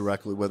with you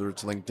directly, whether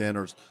it's LinkedIn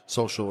or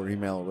social or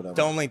email or whatever.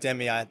 Don't LinkedIn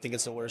me. I think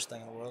it's the worst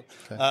thing in the world.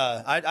 Okay.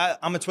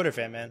 I'm a Twitter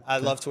fan, man. I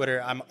love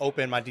Twitter. I'm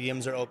open. My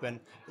DMs are open.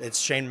 It's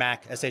Shane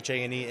Mac,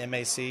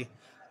 ShaneMac.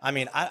 I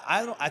mean,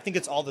 I think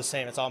it's all the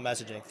same. It's all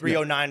messaging.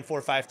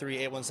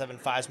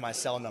 309-453-8175 is my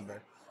cell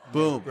number.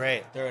 Boom.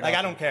 Great. Like,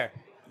 I don't care.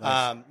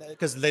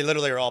 Because they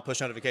literally are all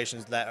push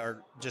notifications that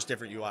are just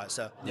different UI.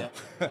 So, yeah.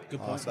 Good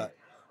point. But,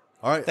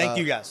 all right. Thank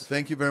you, guys.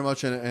 Thank you very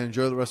much, and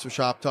enjoy the rest of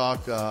Shop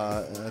Talk.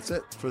 That's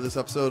it for this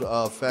episode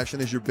of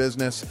Fashion is Your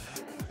Business.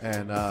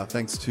 And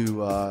thanks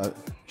to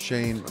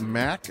Shane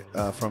Mac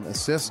from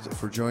Assist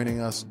for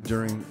joining us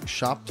during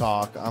Shop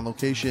Talk on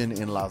location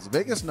in Las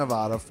Vegas,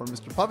 Nevada for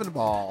Mr. Pavan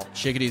Bahl.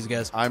 Shake it easy,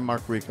 guys. I'm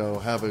Marc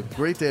Raco. Have a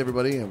great day,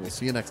 everybody, and we'll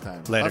see you next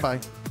time. Later. Bye-bye.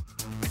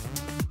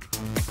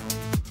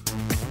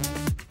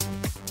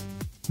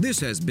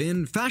 This has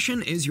been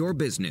Fashion is Your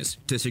Business.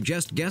 To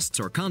suggest guests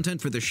or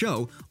content for the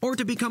show, or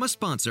to become a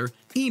sponsor,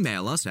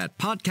 email us at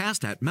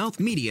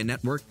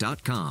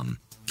podcast@mouthmedianetwork.com.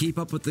 Keep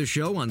up with the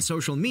show on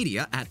social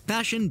media at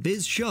Fashion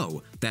Biz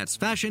Show. That's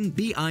Fashion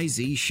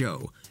BIZ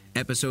Show.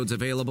 Episodes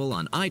available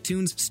on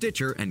iTunes,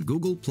 Stitcher, and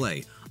Google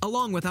Play,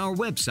 along with our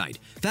website,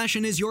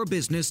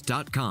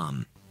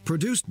 fashionisyourbusiness.com.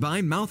 Produced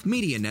by Mouth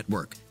Media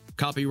Network.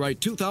 Copyright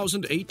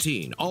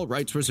 2018, all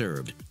rights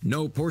reserved.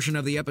 No portion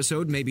of the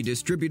episode may be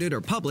distributed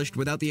or published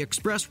without the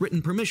express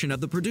written permission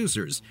of the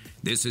producers.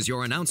 This is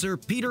your announcer,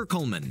 Peter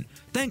Coleman.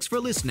 Thanks for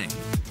listening.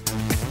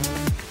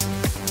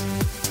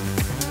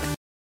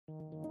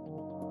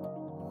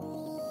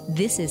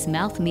 This is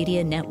Mouth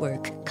Media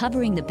Network,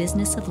 covering the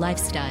business of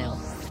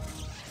lifestyle.